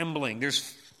came trembling. There's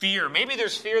fear. Maybe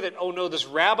there's fear that, oh no, this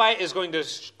rabbi is going to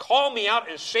call me out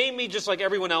and shame me just like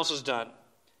everyone else has done.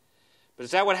 But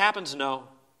is that what happens? No.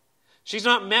 She's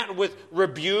not met with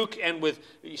rebuke and with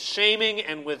shaming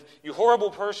and with, you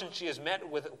horrible person. She is met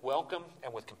with welcome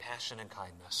and with compassion and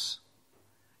kindness.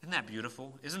 Isn't that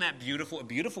beautiful? Isn't that beautiful? A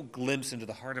beautiful glimpse into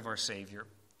the heart of our Savior.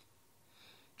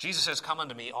 Jesus says, come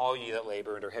unto me, all ye that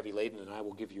labor and are heavy laden, and I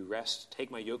will give you rest. Take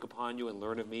my yoke upon you and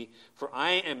learn of me, for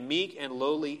I am meek and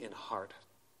lowly in heart.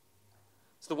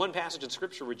 It's the one passage in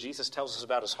Scripture where Jesus tells us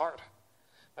about his heart.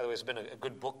 By the way, there's been a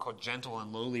good book called Gentle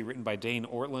and Lowly written by Dane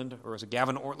Ortland, or is it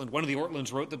Gavin Ortland? One of the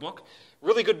Ortlands wrote the book.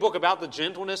 Really good book about the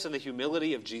gentleness and the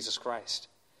humility of Jesus Christ.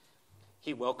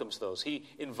 He welcomes those. He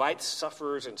invites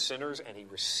sufferers and sinners, and he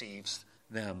receives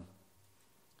them.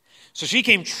 So she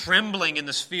came trembling in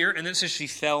this fear, and then it says she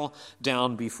fell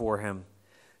down before him.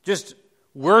 Just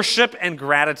worship and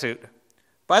gratitude.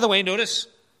 By the way, notice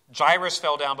Jairus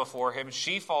fell down before him.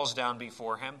 She falls down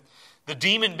before him. The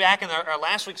demon back in our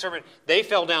last week's sermon, they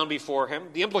fell down before him.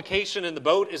 The implication in the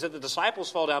boat is that the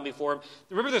disciples fell down before him.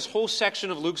 Remember, this whole section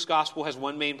of Luke's gospel has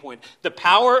one main point: the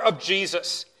power of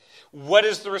Jesus. What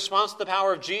is the response to the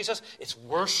power of Jesus? It's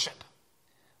worship.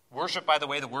 Worship, by the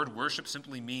way, the word worship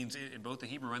simply means, in both the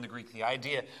Hebrew and the Greek, the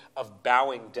idea of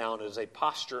bowing down as a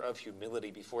posture of humility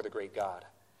before the great God.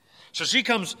 So she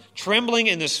comes trembling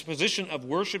in this position of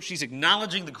worship. She's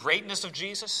acknowledging the greatness of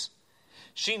Jesus.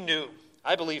 She knew,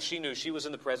 I believe she knew, she was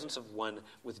in the presence of one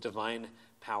with divine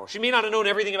power. She may not have known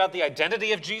everything about the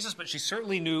identity of Jesus, but she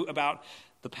certainly knew about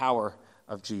the power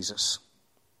of Jesus.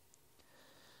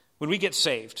 When we get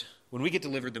saved, when we get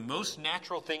delivered, the most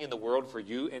natural thing in the world for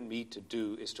you and me to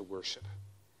do is to worship.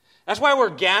 That's why we're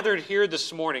gathered here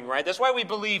this morning, right? That's why we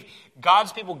believe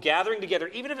God's people gathering together,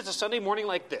 even if it's a Sunday morning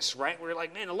like this, right? We're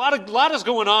like, man, a lot is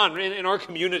going on in our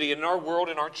community, in our world,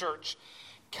 in our church.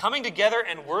 Coming together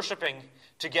and worshiping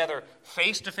together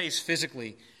face-to-face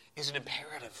physically is an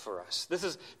imperative for us. This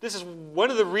is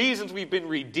one of the reasons we've been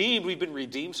redeemed. We've been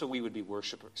redeemed so we would be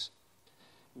worshipers.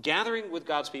 Gathering with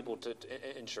God's people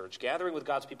in church, gathering with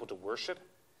God's people to worship,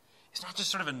 it's not just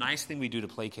sort of a nice thing we do to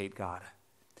placate God.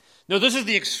 No, this is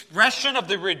the expression of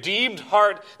the redeemed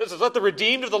heart. This is let the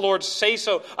redeemed of the Lord say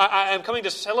so. I am coming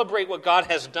to celebrate what God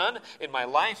has done in my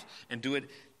life and do it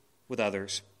with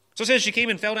others. So it says she came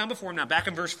and fell down before him. Now back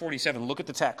in verse 47, look at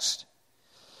the text.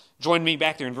 Join me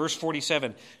back there in verse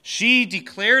 47. She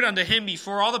declared unto him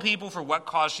before all the people for what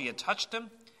cause she had touched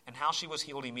him and how she was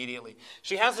healed immediately.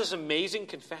 She has this amazing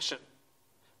confession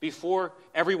before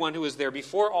everyone who is there,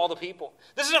 before all the people.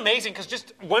 This is amazing because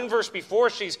just one verse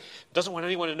before, she doesn't want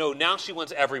anyone to know. Now she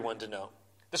wants everyone to know.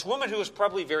 This woman who is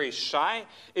probably very shy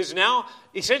is now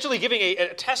essentially giving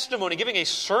a testimony, giving a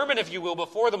sermon, if you will,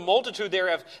 before the multitude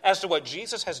thereof as to what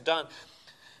Jesus has done.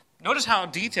 Notice how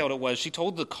detailed it was. She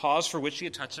told the cause for which she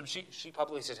had touched him. She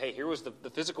publicly said, hey, here was the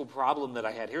physical problem that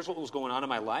I had. Here's what was going on in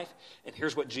my life, and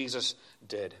here's what Jesus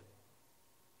did.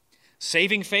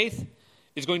 Saving faith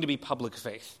is going to be public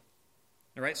faith.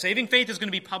 All right? Saving faith is going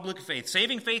to be public faith.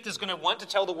 Saving faith is going to want to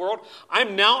tell the world,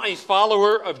 I'm now a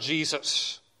follower of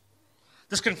Jesus.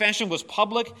 This confession was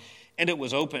public and it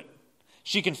was open.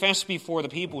 She confessed before the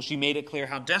people. She made it clear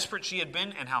how desperate she had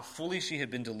been and how fully she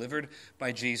had been delivered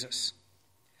by Jesus.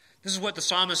 This is what the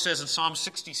psalmist says in Psalm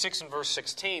 66 and verse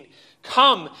 16.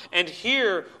 Come and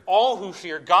hear all who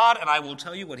fear God, and I will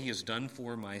tell you what he has done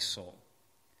for my soul.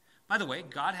 By the way,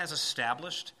 God has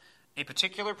established a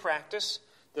particular practice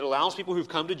that allows people who've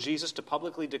come to Jesus to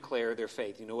publicly declare their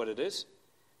faith. You know what it is?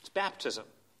 It's baptism.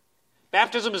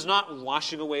 Baptism is not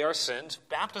washing away our sins.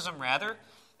 Baptism, rather,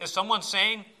 is someone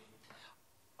saying,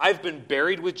 I've been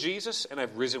buried with Jesus and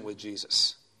I've risen with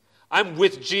Jesus. I'm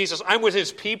with Jesus. I'm with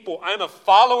his people. I'm a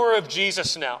follower of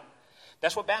Jesus now.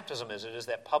 That's what baptism is. It is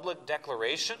that public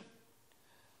declaration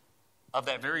of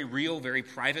that very real, very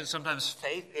private, sometimes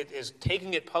faith. It is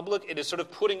taking it public. It is sort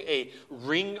of putting a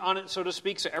ring on it, so to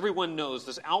speak, so everyone knows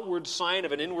this outward sign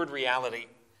of an inward reality.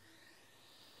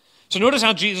 So notice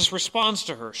how Jesus responds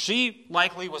to her. She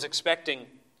likely was expecting,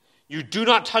 you do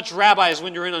not touch rabbis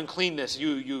when you're in uncleanness.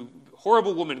 You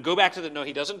horrible woman, go back to the... No,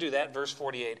 he doesn't do that. Verse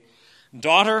 48.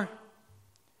 Daughter,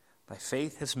 thy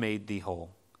faith has made thee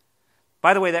whole.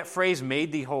 By the way, that phrase,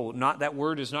 made thee whole, that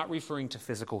word is not referring to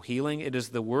physical healing. It is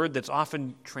the word that's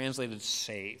often translated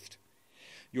saved.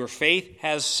 Your faith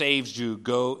has saved you.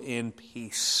 Go in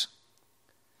peace.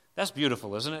 That's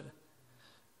beautiful, isn't it?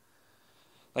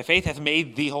 Thy faith hath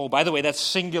made thee whole. By the way, that's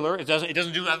singular. It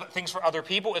doesn't do things for other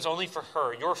people. It's only for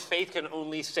her. Your faith can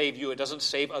only save you. It doesn't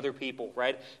save other people,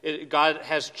 right? God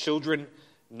has children,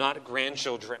 not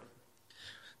grandchildren.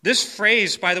 This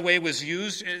phrase, by the way, was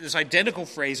used, this identical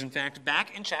phrase, in fact,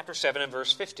 back in chapter 7 and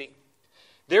verse 50.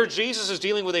 There, Jesus is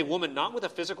dealing with a woman, not with a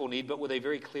physical need, but with a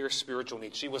very clear spiritual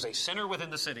need. She was a sinner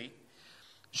within the city.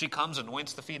 She comes,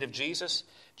 anoints the feet of Jesus.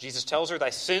 Jesus tells her,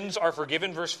 thy sins are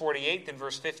forgiven, verse 48. Then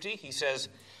verse 50, he says,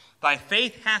 thy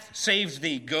faith hath saved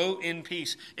thee. Go in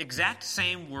peace. Exact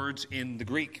same words in the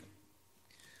Greek.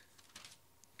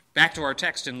 Back to our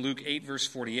text in Luke 8, verse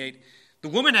 48. The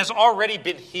woman has already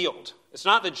been healed. It's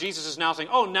not that Jesus is now saying,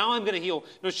 oh, now I'm going to heal.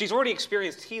 No, she's already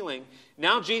experienced healing.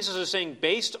 Now Jesus is saying,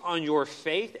 based on your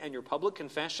faith and your public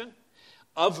confession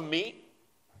of me,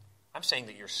 I'm saying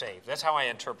that you're saved. That's how I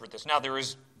interpret this. Now, there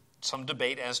is some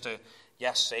debate as to,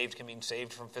 yes, saved can mean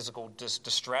saved from physical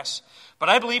distress. But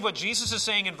I believe what Jesus is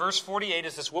saying in verse 48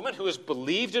 is this woman who has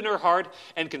believed in her heart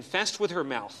and confessed with her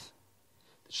mouth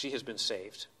that she has been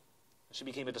saved. She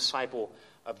became a disciple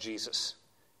of Jesus.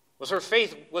 Was her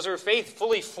faith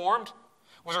fully formed?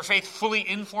 Was her faith fully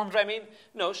informed, I mean?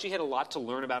 No, she had a lot to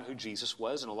learn about who Jesus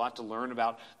was and a lot to learn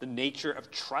about the nature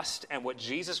of trust and what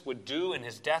Jesus would do in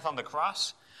his death on the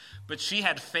cross. But she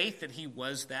had faith that he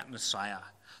was that Messiah.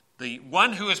 The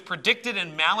one who is predicted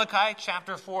in Malachi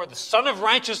chapter 4, the Son of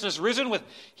Righteousness risen with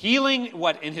healing,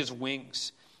 in his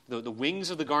wings. The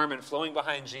wings of the garment flowing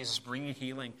behind Jesus, bringing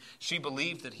healing. She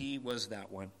believed that he was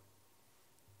that one.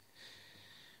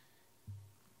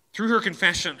 Through her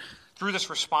confession, through this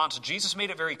response, Jesus made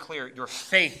it very clear, your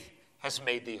faith has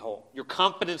made thee whole. Your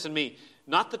confidence in me,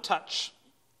 not the touch.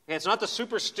 It's not the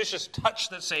superstitious touch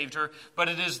that saved her, but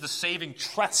it is the saving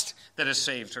trust that has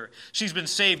saved her. She's been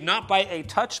saved not by a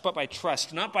touch, but by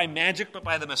trust. Not by magic, but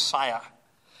by the Messiah.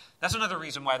 That's another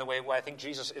reason, by the way, why I think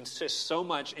Jesus insists so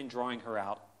much in drawing her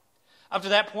out. Up to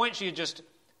that point, she had just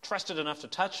trusted enough to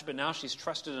touch, but now she's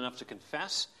trusted enough to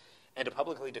confess and to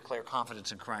publicly declare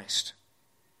confidence in Christ.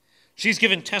 She's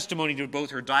given testimony to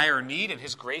both her dire need and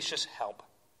his gracious help.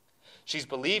 She's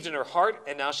believed in her heart,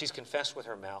 and now she's confessed with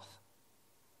her mouth.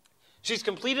 She's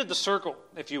completed the circle,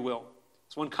 if you will,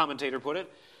 as one commentator put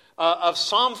it, of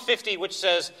Psalm 50, which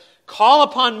says, call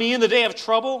upon me in the day of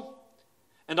trouble,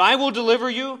 and I will deliver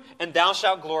you, and thou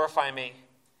shalt glorify me.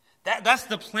 That's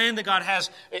the plan that God has.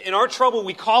 In our trouble,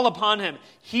 we call upon him.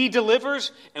 He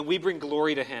delivers, and we bring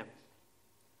glory to him.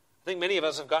 I think many of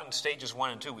us have gotten stages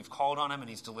 1 and 2. We've called on him, and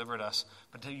he's delivered us.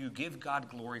 But do you give God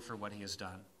glory for what he has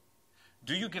done?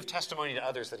 Do you give testimony to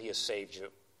others that he has saved you?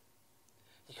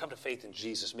 You come to faith in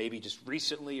Jesus, maybe just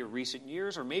recently or recent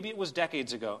years, or maybe it was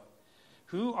decades ago.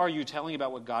 Who are you telling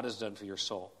about what God has done for your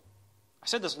soul? I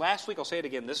said this last week, I'll say it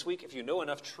again this week. If you know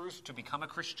enough truth to become a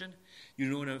Christian, you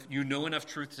know enough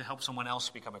truth to help someone else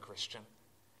become a Christian.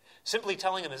 Simply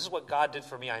telling them, this is what God did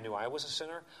for me. I knew I was a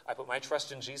sinner. I put my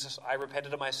trust in Jesus. I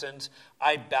repented of my sins.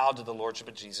 I bowed to the lordship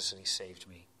of Jesus, and he saved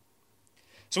me.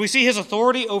 So we see his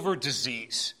authority over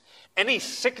disease. Any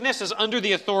sickness is under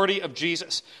the authority of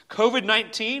Jesus.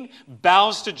 COVID-19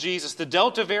 bows to Jesus. The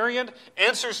Delta variant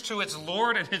answers to its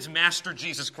Lord and his Master,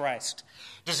 Jesus Christ.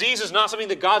 Disease is not something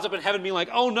that God's up in heaven being like,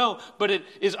 oh no, but it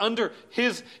is under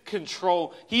his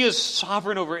control. He is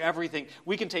sovereign over everything.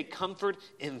 We can take comfort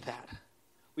in that.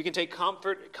 We can take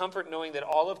comfort knowing that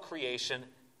all of creation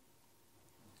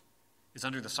is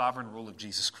under the sovereign rule of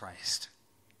Jesus Christ,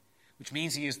 which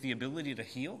means he has the ability to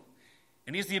heal.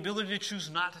 And he has the ability to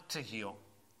choose not to heal.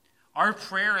 Our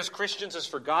prayer as Christians is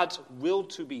for God's will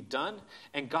to be done.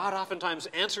 And God oftentimes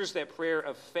answers that prayer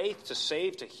of faith to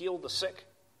save, to heal the sick,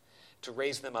 to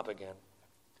raise them up again.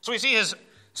 So we see his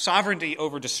sovereignty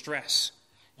over distress,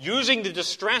 using the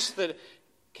distress that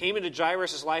came into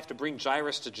Jairus' life to bring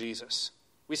Jairus to Jesus.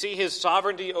 We see his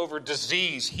sovereignty over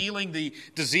disease, healing the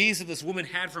disease that this woman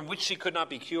had from which she could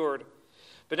not be cured.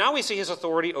 But now we see his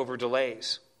authority over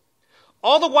delays.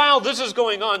 All the while this is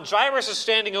going on, Jairus is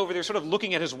standing over there sort of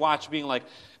looking at his watch, being like,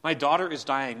 my daughter is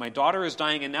dying,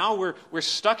 and now we're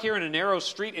stuck here in a narrow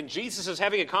street, and Jesus is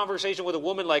having a conversation with a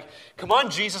woman like, come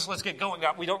on, Jesus, let's get going.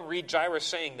 Now, we don't read Jairus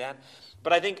saying that,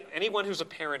 but I think anyone who's a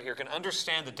parent here can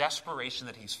understand the desperation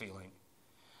that he's feeling.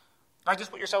 Right,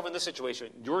 just put yourself in this situation.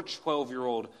 Your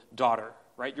 12-year-old daughter,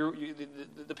 right?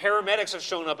 The paramedics have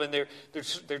shown up and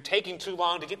they're taking too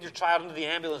long to get your child into the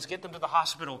ambulance, get them to the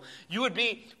hospital. You would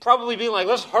be probably being like,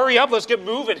 let's hurry up, let's get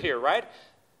moving here, right?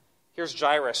 Here's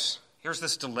Jairus. Here's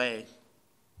this delay.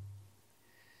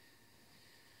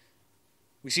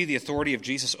 We see the authority of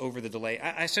Jesus over the delay.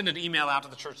 I sent an email out to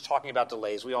the church talking about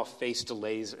delays. We all face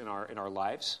delays in our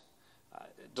lives.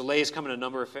 Delays come in a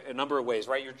number of ways,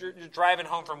 right? You're driving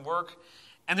home from work,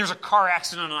 and there's a car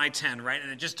accident on I-10, right? And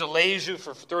it just delays you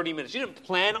for 30 minutes. You didn't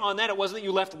plan on that. It wasn't that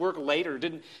you left work late or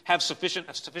didn't have a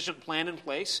sufficient plan in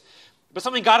place. But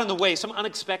something got in the way, something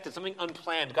unexpected, something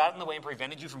unplanned got in the way and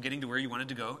prevented you from getting to where you wanted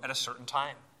to go at a certain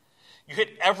time. You hit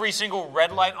every single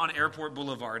red light on Airport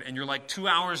Boulevard, and you're like 2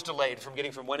 hours delayed from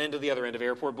getting from one end to the other end of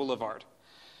Airport Boulevard.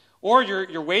 Or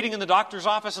you're waiting in the doctor's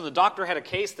office, and the doctor had a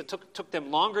case that took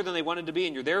them longer than they wanted to be,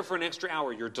 and you're there for an extra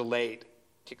hour. You're delayed.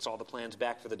 Kicks all the plans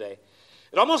back for the day.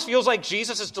 It almost feels like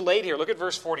Jesus is delayed here. Look at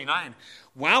verse 49.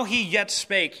 While he yet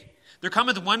spake, there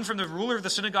cometh one from the ruler of the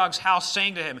synagogue's house,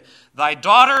 saying to him, thy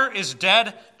daughter is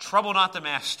dead, trouble not the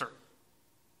master.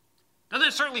 Doesn't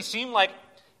it certainly seem like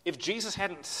if Jesus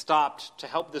hadn't stopped to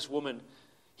help this woman,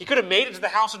 He could have made it to the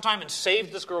house in time and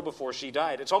saved this girl before she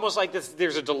died. It's almost like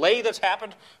there's a delay that's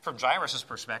happened from Jairus'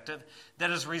 perspective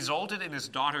that has resulted in his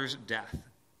daughter's death.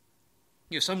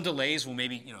 Some delays will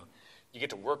maybe, you get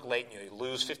to work late and you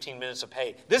lose 15 minutes of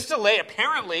pay. This delay,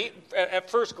 apparently, at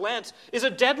first glance, is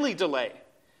a deadly delay.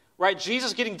 Right?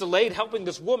 Jesus getting delayed helping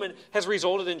this woman has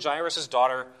resulted in Jairus'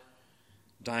 daughter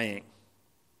dying.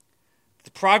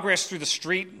 The progress through the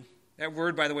street, that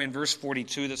word, by the way, in verse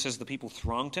 42 that says the people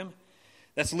thronged him,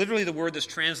 that's literally the word that's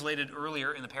translated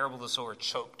earlier in the parable of the sower,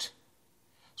 choked.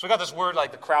 So we got this word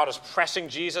like the crowd is pressing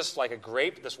Jesus like a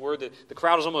grape. This word that the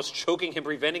crowd is almost choking him,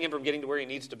 preventing him from getting to where he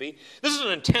needs to be. This is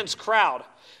an intense crowd,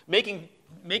 making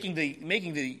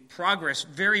the progress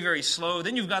very, very slow.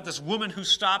 Then you've got this woman who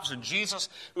stops and Jesus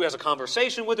who has a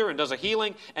conversation with her and does a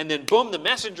healing. And then boom, the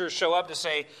messengers show up to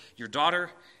say, your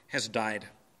daughter has died.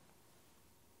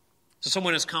 So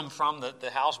someone has come from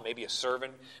the house, maybe a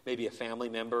servant, maybe a family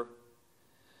member.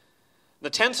 The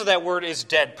tense of that word is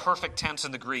dead, perfect tense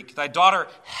in the Greek. Thy daughter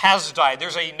has died.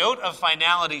 There's a note of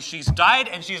finality. She's died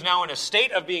and she's now in a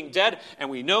state of being dead, and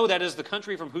we know that is the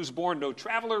country from whose bourne no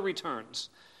traveler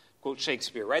returns. Quote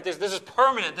Shakespeare, right? This is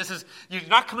permanent. You're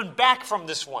not coming back from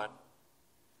this one.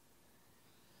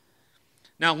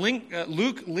 Now,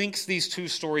 Luke links these two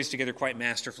stories together quite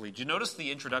masterfully. Do you notice the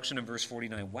introduction in verse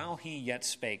 49? While he yet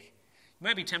spake. You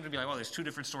might be tempted to be like, well, there's two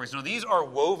different stories. No, these are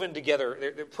woven together.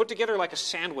 They're put together like a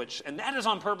sandwich. And that is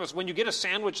on purpose. When you get a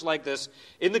sandwich like this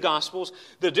in the Gospels,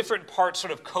 the different parts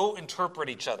sort of co-interpret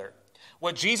each other.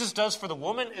 What Jesus does for the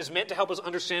woman is meant to help us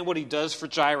understand what he does for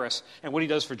Jairus. And what he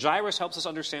does for Jairus helps us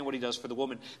understand what he does for the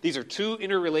woman. These are two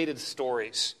interrelated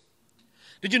stories.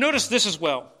 Did you notice this as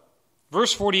well?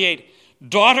 Verse 48,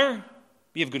 daughter,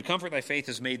 be of good comfort, thy faith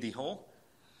has made thee whole.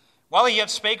 While he yet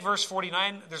spake, verse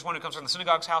 49, there's one who comes from the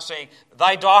synagogue's house saying,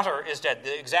 thy daughter is dead.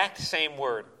 The exact same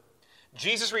word.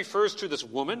 Jesus refers to this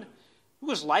woman, who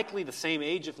was likely the same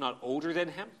age, if not older than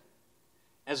him,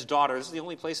 as daughter. This is the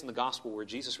only place in the gospel where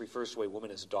Jesus refers to a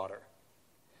woman as daughter.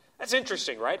 That's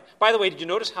interesting, right? By the way, did you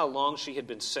notice how long she had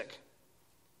been sick?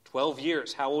 12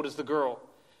 years. How old is the girl?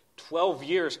 12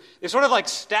 years. They're sort of like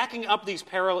stacking up these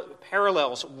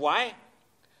parallels. Why?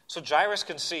 So Jairus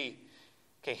can see,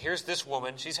 okay, here's this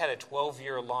woman. She's had a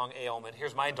 12-year-long ailment.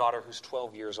 Here's my daughter who's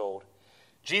 12 years old.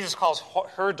 Jesus calls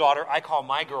her daughter. I call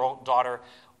my girl daughter.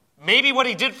 Maybe what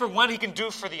he did for one, he can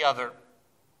do for the other.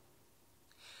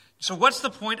 So what's the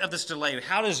point of this delay?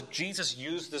 How does Jesus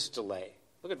use this delay?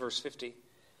 Look at verse 50.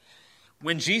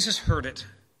 When Jesus heard it,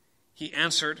 he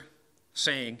answered,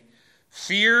 saying,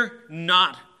 fear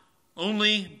not,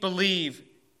 only believe,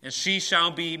 and she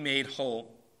shall be made whole.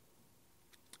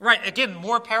 Right, again,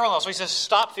 more parallel. So he says,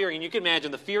 stop fearing. And you can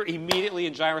imagine the fear immediately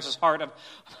in Jairus' heart of,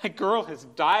 my girl has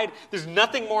died. There's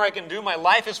nothing more I can do. My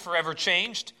life is forever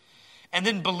changed. And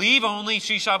then believe only,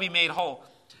 she shall be made whole.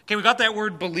 Okay, we got that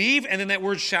word believe, and then that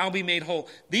word shall be made whole.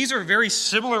 These are very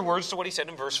similar words to what he said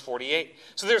in verse 48.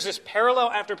 So there's this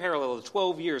parallel after parallel, the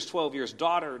 12 years,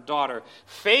 daughter,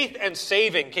 faith and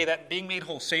saving. Okay, that being made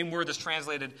whole, same word that's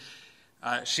translated,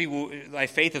 thy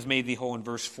faith has made thee whole in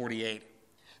verse 48.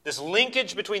 This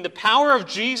linkage between the power of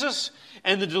Jesus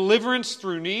and the deliverance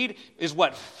through need is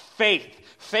what? Faith.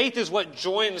 Faith is what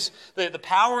joins the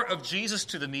power of Jesus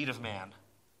to the need of man.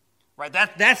 Right?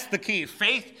 That's the key.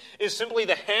 Faith is simply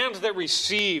the hand that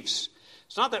receives.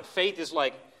 It's not that faith is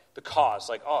like the cause.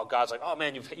 Like, oh, God's like, oh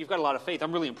man, you've got a lot of faith.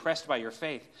 I'm really impressed by your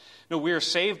faith. No, we are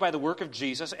saved by the work of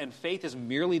Jesus, and faith is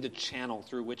merely the channel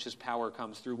through which his power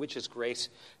comes, through which his grace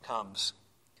comes.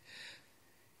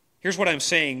 Here's what I'm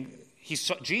saying.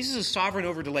 Jesus is sovereign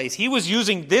over delays. He was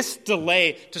using this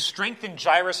delay to strengthen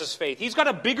Jairus' faith. He's got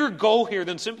a bigger goal here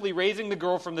than simply raising the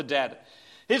girl from the dead.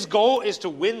 His goal is to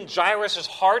win Jairus'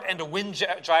 heart and to win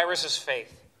Jairus'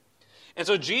 faith. And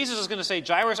so Jesus is going to say,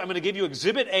 Jairus, I'm going to give you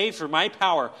exhibit A for my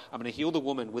power. I'm going to heal the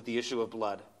woman with the issue of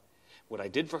blood. What I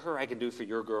did for her, I can do for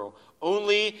your girl.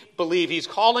 Only believe. He's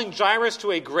calling Jairus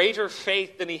to a greater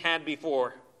faith than he had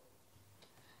before.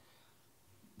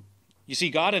 You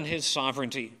see, God in his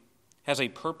sovereignty has a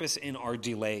purpose in our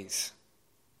delays.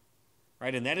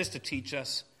 Right? And that is to teach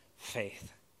us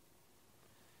faith.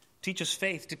 Teach us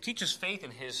faith. To teach us faith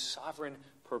in his sovereign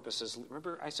purposes.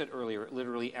 Remember I said earlier,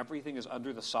 literally everything is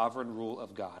under the sovereign rule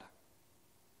of God.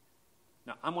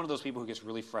 Now, I'm one of those people who gets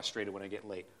really frustrated when I get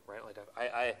late, right? Like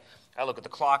I look at the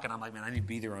clock and I'm like, man, I need to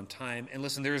be there on time. And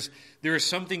listen, there is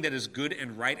something that is good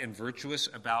and right and virtuous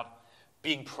about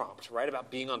being prompt, right?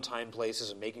 About being on time places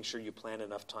and making sure you plan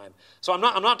enough time. So I'm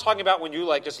not talking about when you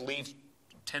like just leave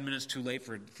 10 minutes too late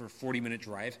for a 40-minute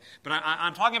drive. But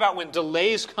I'm talking about when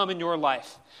delays come in your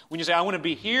life. When you say, I want to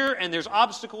be here, and there's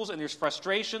obstacles and there's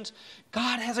frustrations.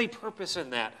 God has a purpose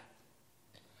in that.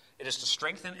 It is to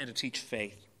strengthen and to teach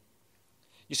faith.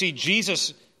 You see,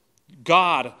 Jesus,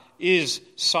 God, is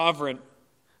sovereign,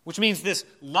 which means this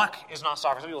luck is not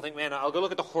sovereign. Some people think, man, I'll go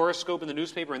look at the horoscope in the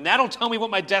newspaper, and that'll tell me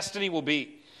what my destiny will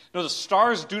be. No, the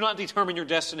stars do not determine your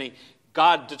destiny.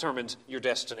 God determines your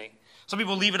destiny. Some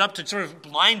people leave it up to sort of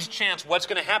blind chance. What's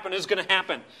going to happen is going to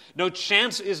happen. No,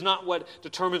 chance is not what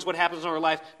determines what happens in our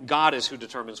life. God is who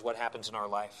determines what happens in our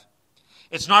life.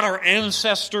 It's not our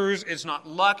ancestors. It's not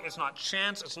luck. It's not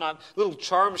chance. It's not little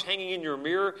charms hanging in your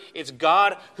mirror. It's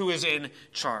God who is in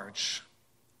charge.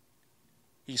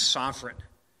 He's sovereign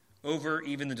over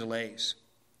even the delays.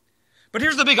 But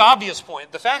here's the big obvious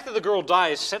point. The fact that the girl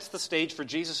dies sets the stage for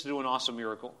Jesus to do an awesome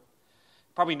miracle.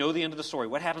 Probably know the end of the story.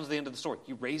 What happens at the end of the story?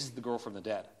 He raises the girl from the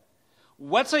dead.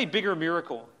 What's a bigger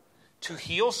miracle? To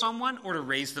heal someone or to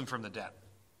raise them from the dead?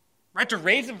 Right? To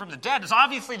raise them from the dead is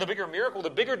obviously the bigger miracle, the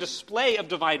bigger display of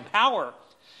divine power.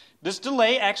 This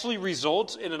delay actually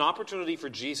results in an opportunity for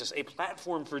Jesus, a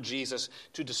platform for Jesus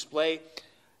to display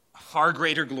far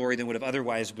greater glory than would have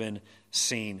otherwise been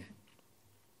seen.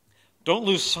 Don't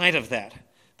lose sight of that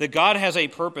God has a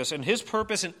purpose, and his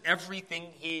purpose in everything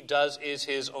he does is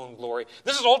his own glory.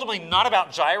 This is ultimately not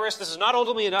about Jairus. This is not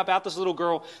ultimately about this little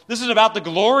girl. This is about the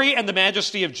glory and the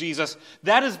majesty of Jesus.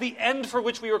 That is the end for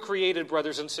which we were created,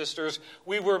 brothers and sisters.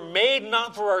 We were made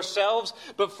not for ourselves,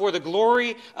 but for the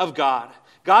glory of God.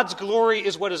 God's glory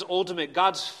is what is ultimate.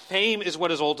 God's fame is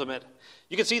what is ultimate.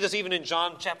 You can see this even in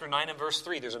John chapter 9 and verse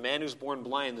 3. There's a man who's born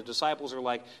blind. The disciples are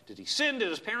like, did he sin? Did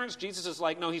his parents? Jesus is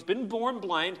like, no, he's been born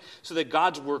blind so that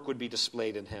God's work would be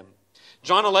displayed in him.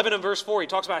 John 11 and verse 4, he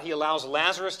talks about he allows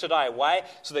Lazarus to die. Why?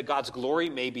 So that God's glory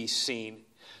may be seen.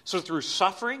 So through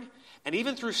suffering and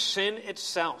even through sin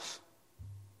itself,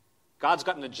 God's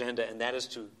got an agenda, and that is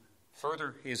to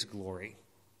further his glory.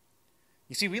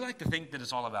 You see, we like to think that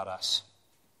it's all about us.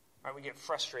 Right? We get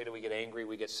frustrated, we get angry,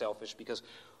 we get selfish because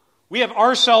we have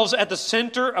ourselves at the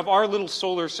center of our little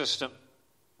solar system.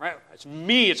 Right? It's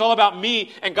me. It's all about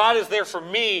me, and God is there for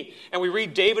me. And we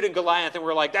read David and Goliath, and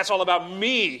we're like, that's all about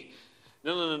me.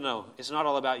 No. It's not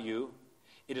all about you.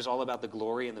 It is all about the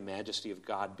glory and the majesty of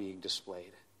God being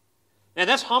displayed. And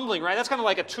that's humbling, right? That's kind of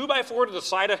like a 2x4 to the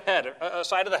side of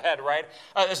the head, right?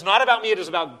 It's not about me. It is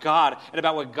about God and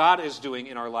about what God is doing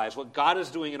in our lives, what God is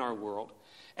doing in our world.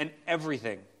 And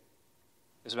everything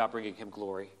is about bringing him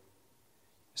glory.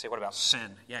 You say, what about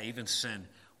sin? Yeah, even sin.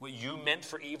 What you meant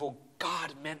for evil,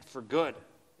 God meant for good,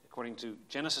 according to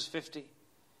Genesis 50.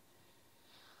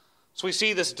 So we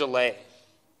see this delay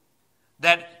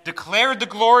that declared the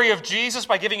glory of Jesus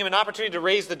by giving him an opportunity to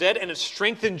raise the dead, and it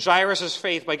strengthened Jairus'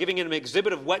 faith by giving him an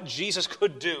exhibit of what Jesus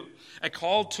could do, a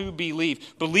call to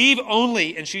believe. Believe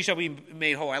only, and she shall be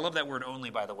made whole. I love that word only,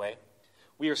 by the way.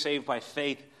 We are saved by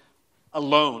faith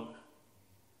alone.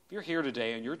 If you're here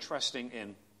today and you're trusting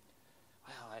in,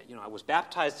 I was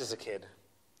baptized as a kid.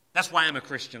 That's why I'm a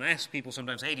Christian. I ask people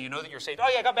sometimes, hey, do you know that you're saved? Oh,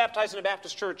 yeah, I got baptized in a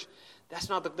Baptist church. That's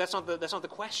not the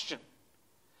question.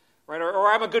 Right?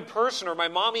 Or I'm a good person, or my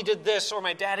mommy did this, or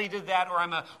my daddy did that, or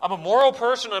I'm a moral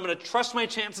person, I'm going to trust my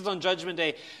chances on Judgment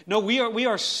Day. No, we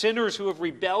are sinners who have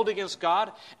rebelled against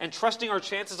God, and trusting our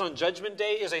chances on Judgment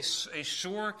Day is a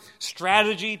sure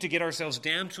strategy to get ourselves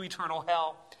damned to eternal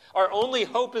hell. Our only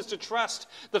hope is to trust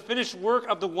the finished work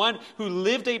of the one who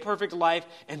lived a perfect life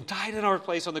and died in our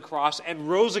place on the cross and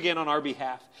rose again on our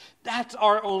behalf. That's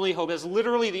our only hope. That's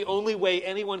literally the only way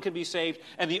anyone can be saved.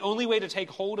 And the only way to take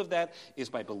hold of that is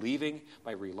by believing,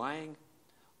 by relying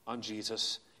on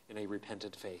Jesus in a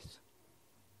repentant faith.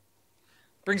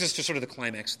 Brings us to sort of the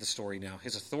climax of the story now.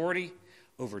 His authority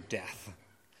over death.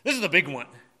 This is the big one.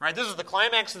 Right? This is the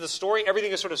climax of the story.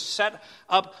 Everything is sort of set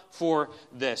up for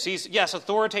this. He's, yes,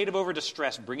 authoritative over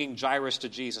distress, bringing Jairus to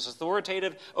Jesus.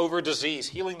 Authoritative over disease,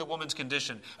 healing the woman's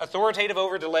condition. Authoritative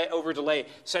over delay,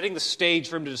 setting the stage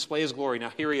for him to display his glory.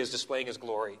 Now here he is displaying his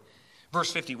glory.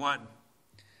 Verse 51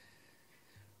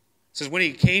 says, when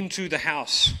he came into the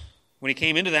house,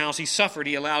 he suffered.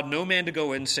 He allowed no man to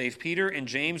go in save Peter and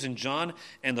James and John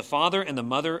and the father and the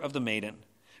mother of the maiden.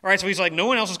 All right, so he's like, no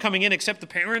one else is coming in except the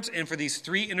parents and for these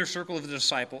three inner circle of the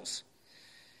disciples.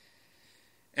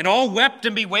 And all wept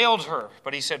and bewailed her.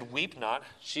 But he said, weep not,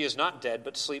 she is not dead,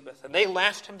 but sleepeth. And they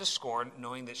laughed him to scorn,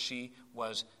 knowing that she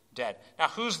was dead. Now,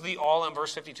 who's the all in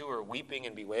verse 52 who are weeping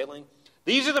and bewailing?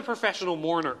 These are the professional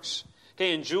mourners.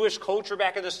 Okay, in Jewish culture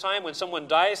back in this time, when someone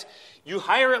dies, you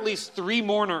hire at least 3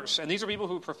 mourners. And these are people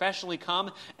who professionally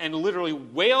come and literally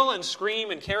wail and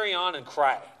scream and carry on and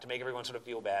cry to make everyone sort of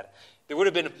feel bad. There would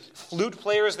have been flute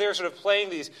players there sort of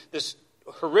playing this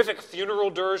horrific funeral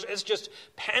dirge. It's just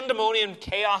pandemonium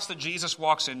chaos that Jesus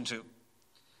walks into.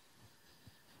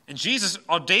 And Jesus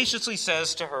audaciously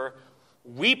says to her,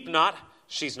 weep not,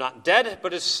 she's not dead,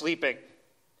 but is sleeping.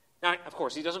 Now, of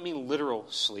course, he doesn't mean literal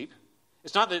sleep.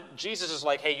 It's not that Jesus is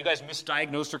like, hey, you guys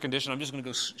misdiagnosed her condition, I'm just going to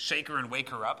go shake her and wake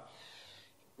her up.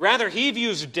 Rather, he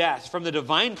views death from the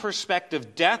divine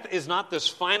perspective. Death is not this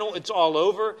final, it's all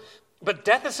over, but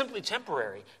death is simply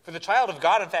temporary. For the child of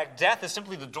God, in fact, death is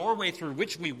simply the doorway through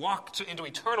which we walk into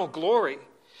eternal glory.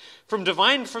 From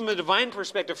the divine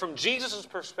perspective, from Jesus'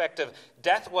 perspective,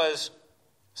 death was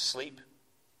sleep,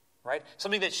 right?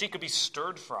 Something that she could be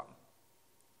stirred from.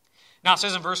 Now it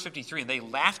says in verse 53, they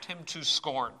laughed him to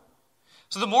scorn.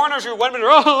 So the mourners are 1 minute,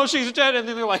 oh, she's dead, and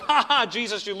then they're like, ha ha,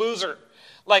 Jesus, you loser.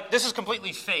 Like, this is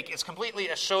completely fake. It's completely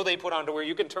a show they put on to where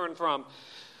you can turn from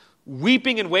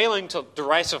weeping and wailing to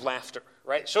derisive laughter,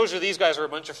 right? It shows you these guys are a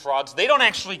bunch of frauds. They don't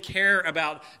actually care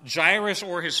about Jairus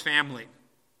or his family.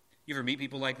 You ever meet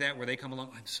people like that where they come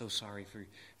along, I'm so sorry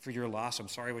for your loss. I'm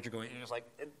sorry what you're going through. It's like,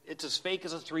 it's as fake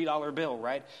as a $3 bill,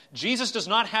 right? Jesus does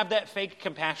not have that fake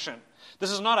compassion.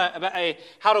 This is not about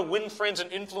how to win friends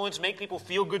and influence, make people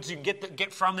feel good so you can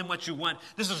get from them what you want.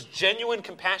 This is genuine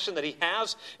compassion that he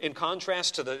has in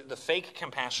contrast to the fake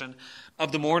compassion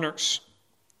of the mourners.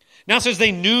 Now it says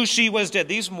they knew she was dead.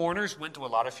 These mourners went to a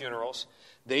lot of funerals.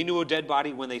 They knew a dead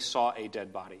body when they saw a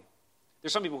dead body.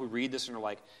 There's some people who read this and are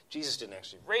like, Jesus didn't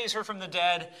actually raise her from the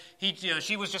dead.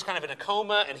 She was just kind of in a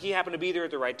coma, and he happened to be there at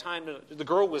the right time. The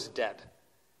girl was dead.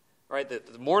 Right?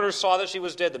 The mourners saw that she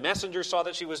was dead. The messengers saw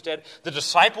that she was dead. The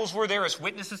disciples were there as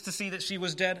witnesses to see that she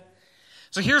was dead.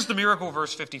 So here's the miracle,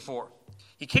 verse 54.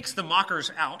 He kicks the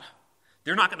mockers out.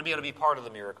 They're not going to be able to be part of the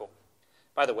miracle.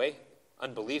 By the way,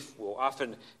 unbelief will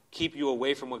often keep you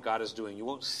away from what God is doing. You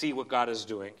won't see what God is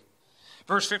doing.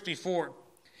 Verse 54.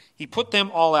 He put them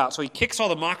all out. So he kicks all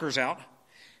the mockers out,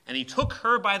 and he took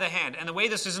her by the hand. And the way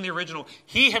this is in the original,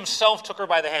 he himself took her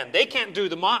by the hand. They can't do,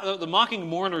 the mocking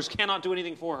mourners cannot do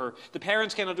anything for her. The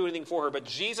parents cannot do anything for her. But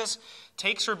Jesus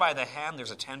takes her by the hand.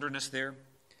 There's a tenderness there.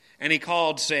 And he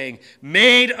called, saying,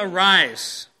 Maid,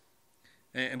 arise.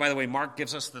 And by the way, Mark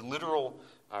gives us the literal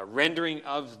rendering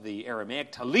of the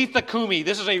Aramaic, Talitha Kumi.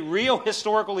 This is a real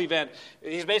historical event.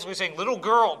 He's basically saying, little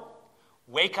girl,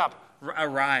 wake up,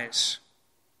 arise.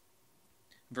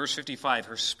 Verse 55,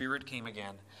 her spirit came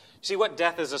again. See what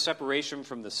death is? A separation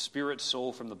from the spirit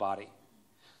soul from the body.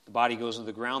 The body goes into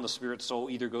the ground. The spirit soul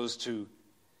either goes to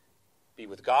be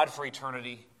with God for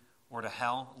eternity or to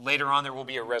hell. Later on there will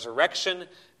be a resurrection.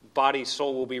 Body,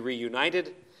 soul will be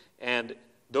reunited. And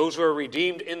those who are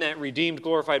redeemed in that redeemed,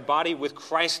 glorified body with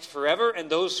Christ forever. And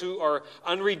those who are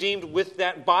unredeemed with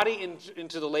that body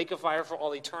into the lake of fire for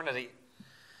all eternity.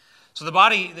 So the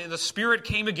body, the spirit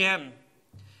came again.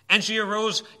 And she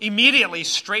arose immediately,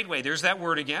 straightway. There's that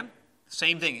word again.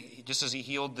 Same thing. Just as he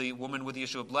healed the woman with the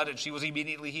issue of blood, and she was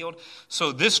immediately healed.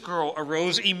 So this girl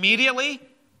arose immediately,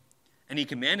 and he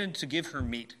commanded to give her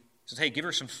meat. He says, hey, give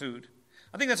her some food.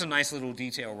 I think that's a nice little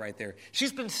detail right there.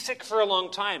 She's been sick for a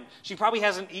long time. She probably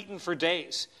hasn't eaten for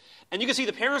days. And you can see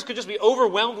the parents could just be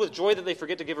overwhelmed with joy that they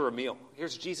forget to give her a meal.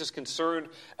 Here's Jesus concerned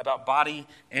about body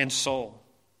and soul.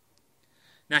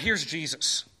 Now here's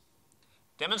Jesus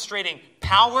demonstrating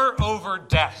power over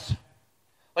death.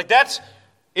 Like, that's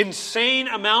insane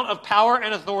amount of power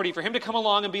and authority for him to come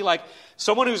along and be like,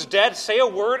 someone who's dead, say a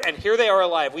word, and here they are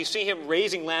alive. We see him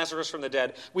raising Lazarus from the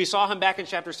dead. We saw him back in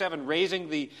chapter 7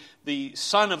 raising the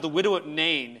son of the widow at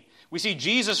Nain. We see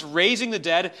Jesus raising the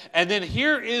dead, and then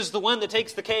here is the one that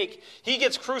takes the cake. He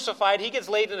gets crucified, he gets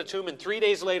laid in a tomb, and 3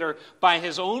 days later, by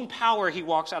his own power, he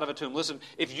walks out of a tomb. Listen,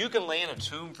 if you can lay in a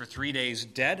tomb for 3 days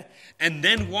dead, and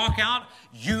then walk out,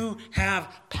 you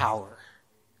have power.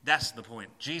 That's the point.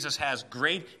 Jesus has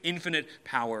great, infinite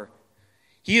power.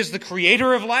 He is the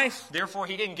creator of life, therefore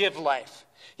he can give life.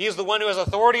 He is the one who has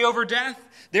authority over death,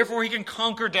 therefore he can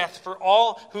conquer death for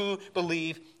all who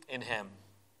believe in him.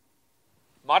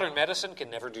 Modern medicine can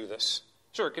never do this.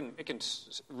 Sure, it can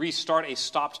restart a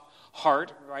stopped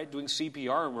heart, right, doing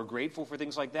CPR, and we're grateful for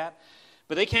things like that.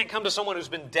 But they can't come to someone who's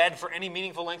been dead for any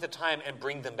meaningful length of time and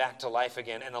bring them back to life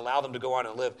again and allow them to go on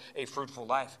and live a fruitful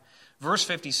life. Verse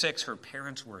 56, her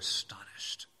parents were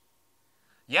astonished.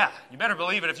 Yeah, you better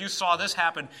believe it. If you saw this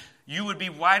happen, you would be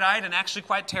wide-eyed and actually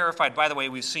quite terrified. By the way,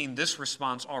 we've seen this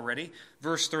response already.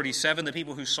 Verse 37, the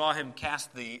people who saw him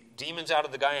cast the demons out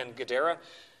of the guy in Gadara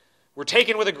were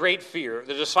taken with a great fear.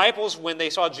 The disciples, when they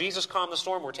saw Jesus calm the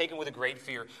storm, were taken with a great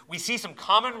fear. We see some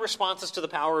common responses to the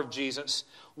power of Jesus.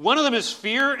 One of them is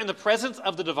fear in the presence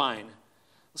of the divine.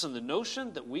 Listen, the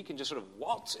notion that we can just sort of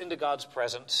waltz into God's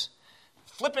presence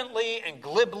flippantly and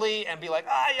glibly and be like,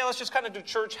 let's just kind of do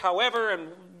church however and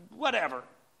whatever.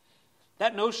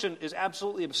 That notion is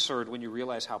absolutely absurd when you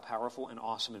realize how powerful and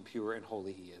awesome and pure and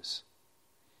holy he is.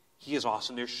 He is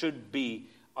awesome. There should be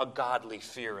a godly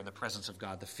fear in the presence of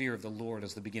God. The fear of the Lord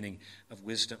is the beginning of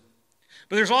wisdom.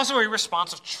 But there's also a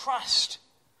response of trust,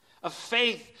 of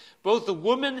faith. Both the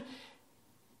woman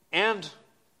and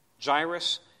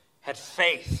Jairus had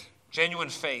faith, genuine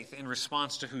faith, in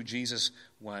response to who Jesus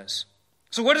was.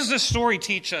 So what does this story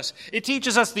teach us? It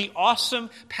teaches us the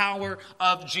awesome power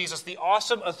of Jesus, the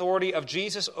awesome authority of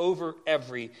Jesus over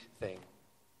everything.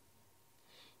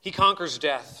 He conquers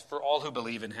death for all who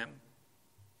believe in him.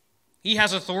 He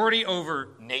has authority over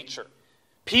nature.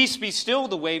 Peace be still,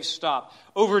 the waves stop.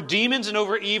 Over demons and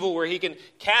over evil, where he can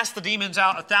cast the demons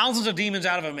out, thousands of demons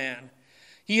out of a man.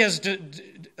 He has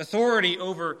authority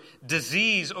over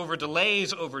disease, over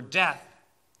delays, over death.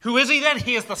 Who is he then?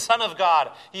 He is the Son of God.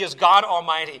 He is God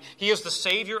Almighty. He is the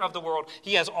Savior of the world.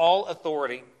 He has all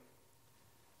authority.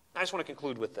 I just want to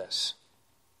conclude with this.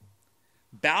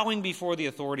 Bowing before the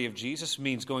authority of Jesus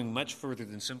means going much further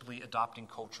than simply adopting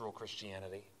cultural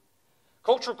Christianity.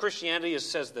 Cultural Christianity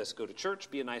says this: go to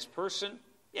church, be a nice person,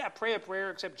 pray a prayer,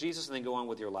 accept Jesus, and then go on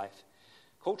with your life.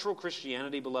 Cultural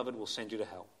Christianity, beloved, will send you to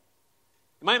hell.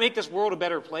 It might make this world a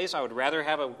better place. I would rather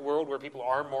have a world where people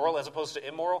are moral as opposed to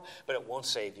immoral, but it won't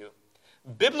save you.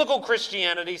 Biblical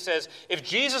Christianity says if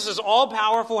Jesus is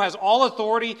all-powerful, has all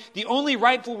authority, the only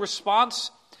rightful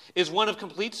response is one of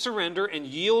complete surrender and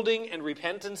yielding and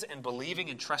repentance and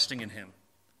believing and trusting in him.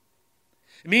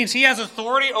 It means he has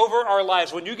authority over our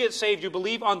lives. When you get saved, you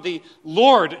believe on the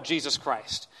Lord Jesus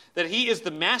Christ, that he is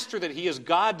the master, that he is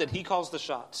God, that he calls the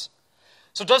shots.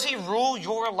 So does he rule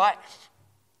your life?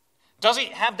 Does he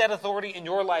have that authority in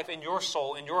your life, in your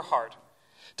soul, in your heart?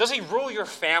 Does he rule your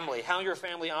family, how your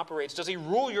family operates? Does he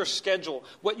rule your schedule,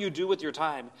 what you do with your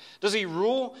time? Does he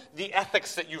rule the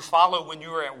ethics that you follow when you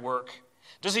are at work?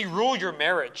 Does he rule your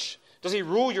marriage? Does he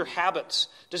rule your habits?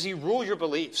 Does he rule your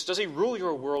beliefs? Does he rule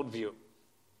your worldview?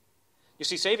 You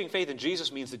see, saving faith in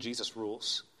Jesus means that Jesus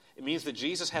rules. It means that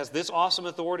Jesus has this awesome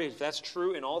authority. If that's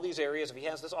true in all these areas, if he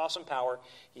has this awesome power,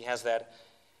 he has that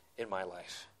in my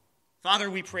life. Father,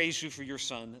 we praise you for your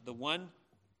Son, the one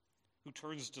who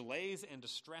turns delays and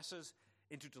distresses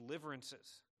into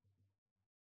deliverances.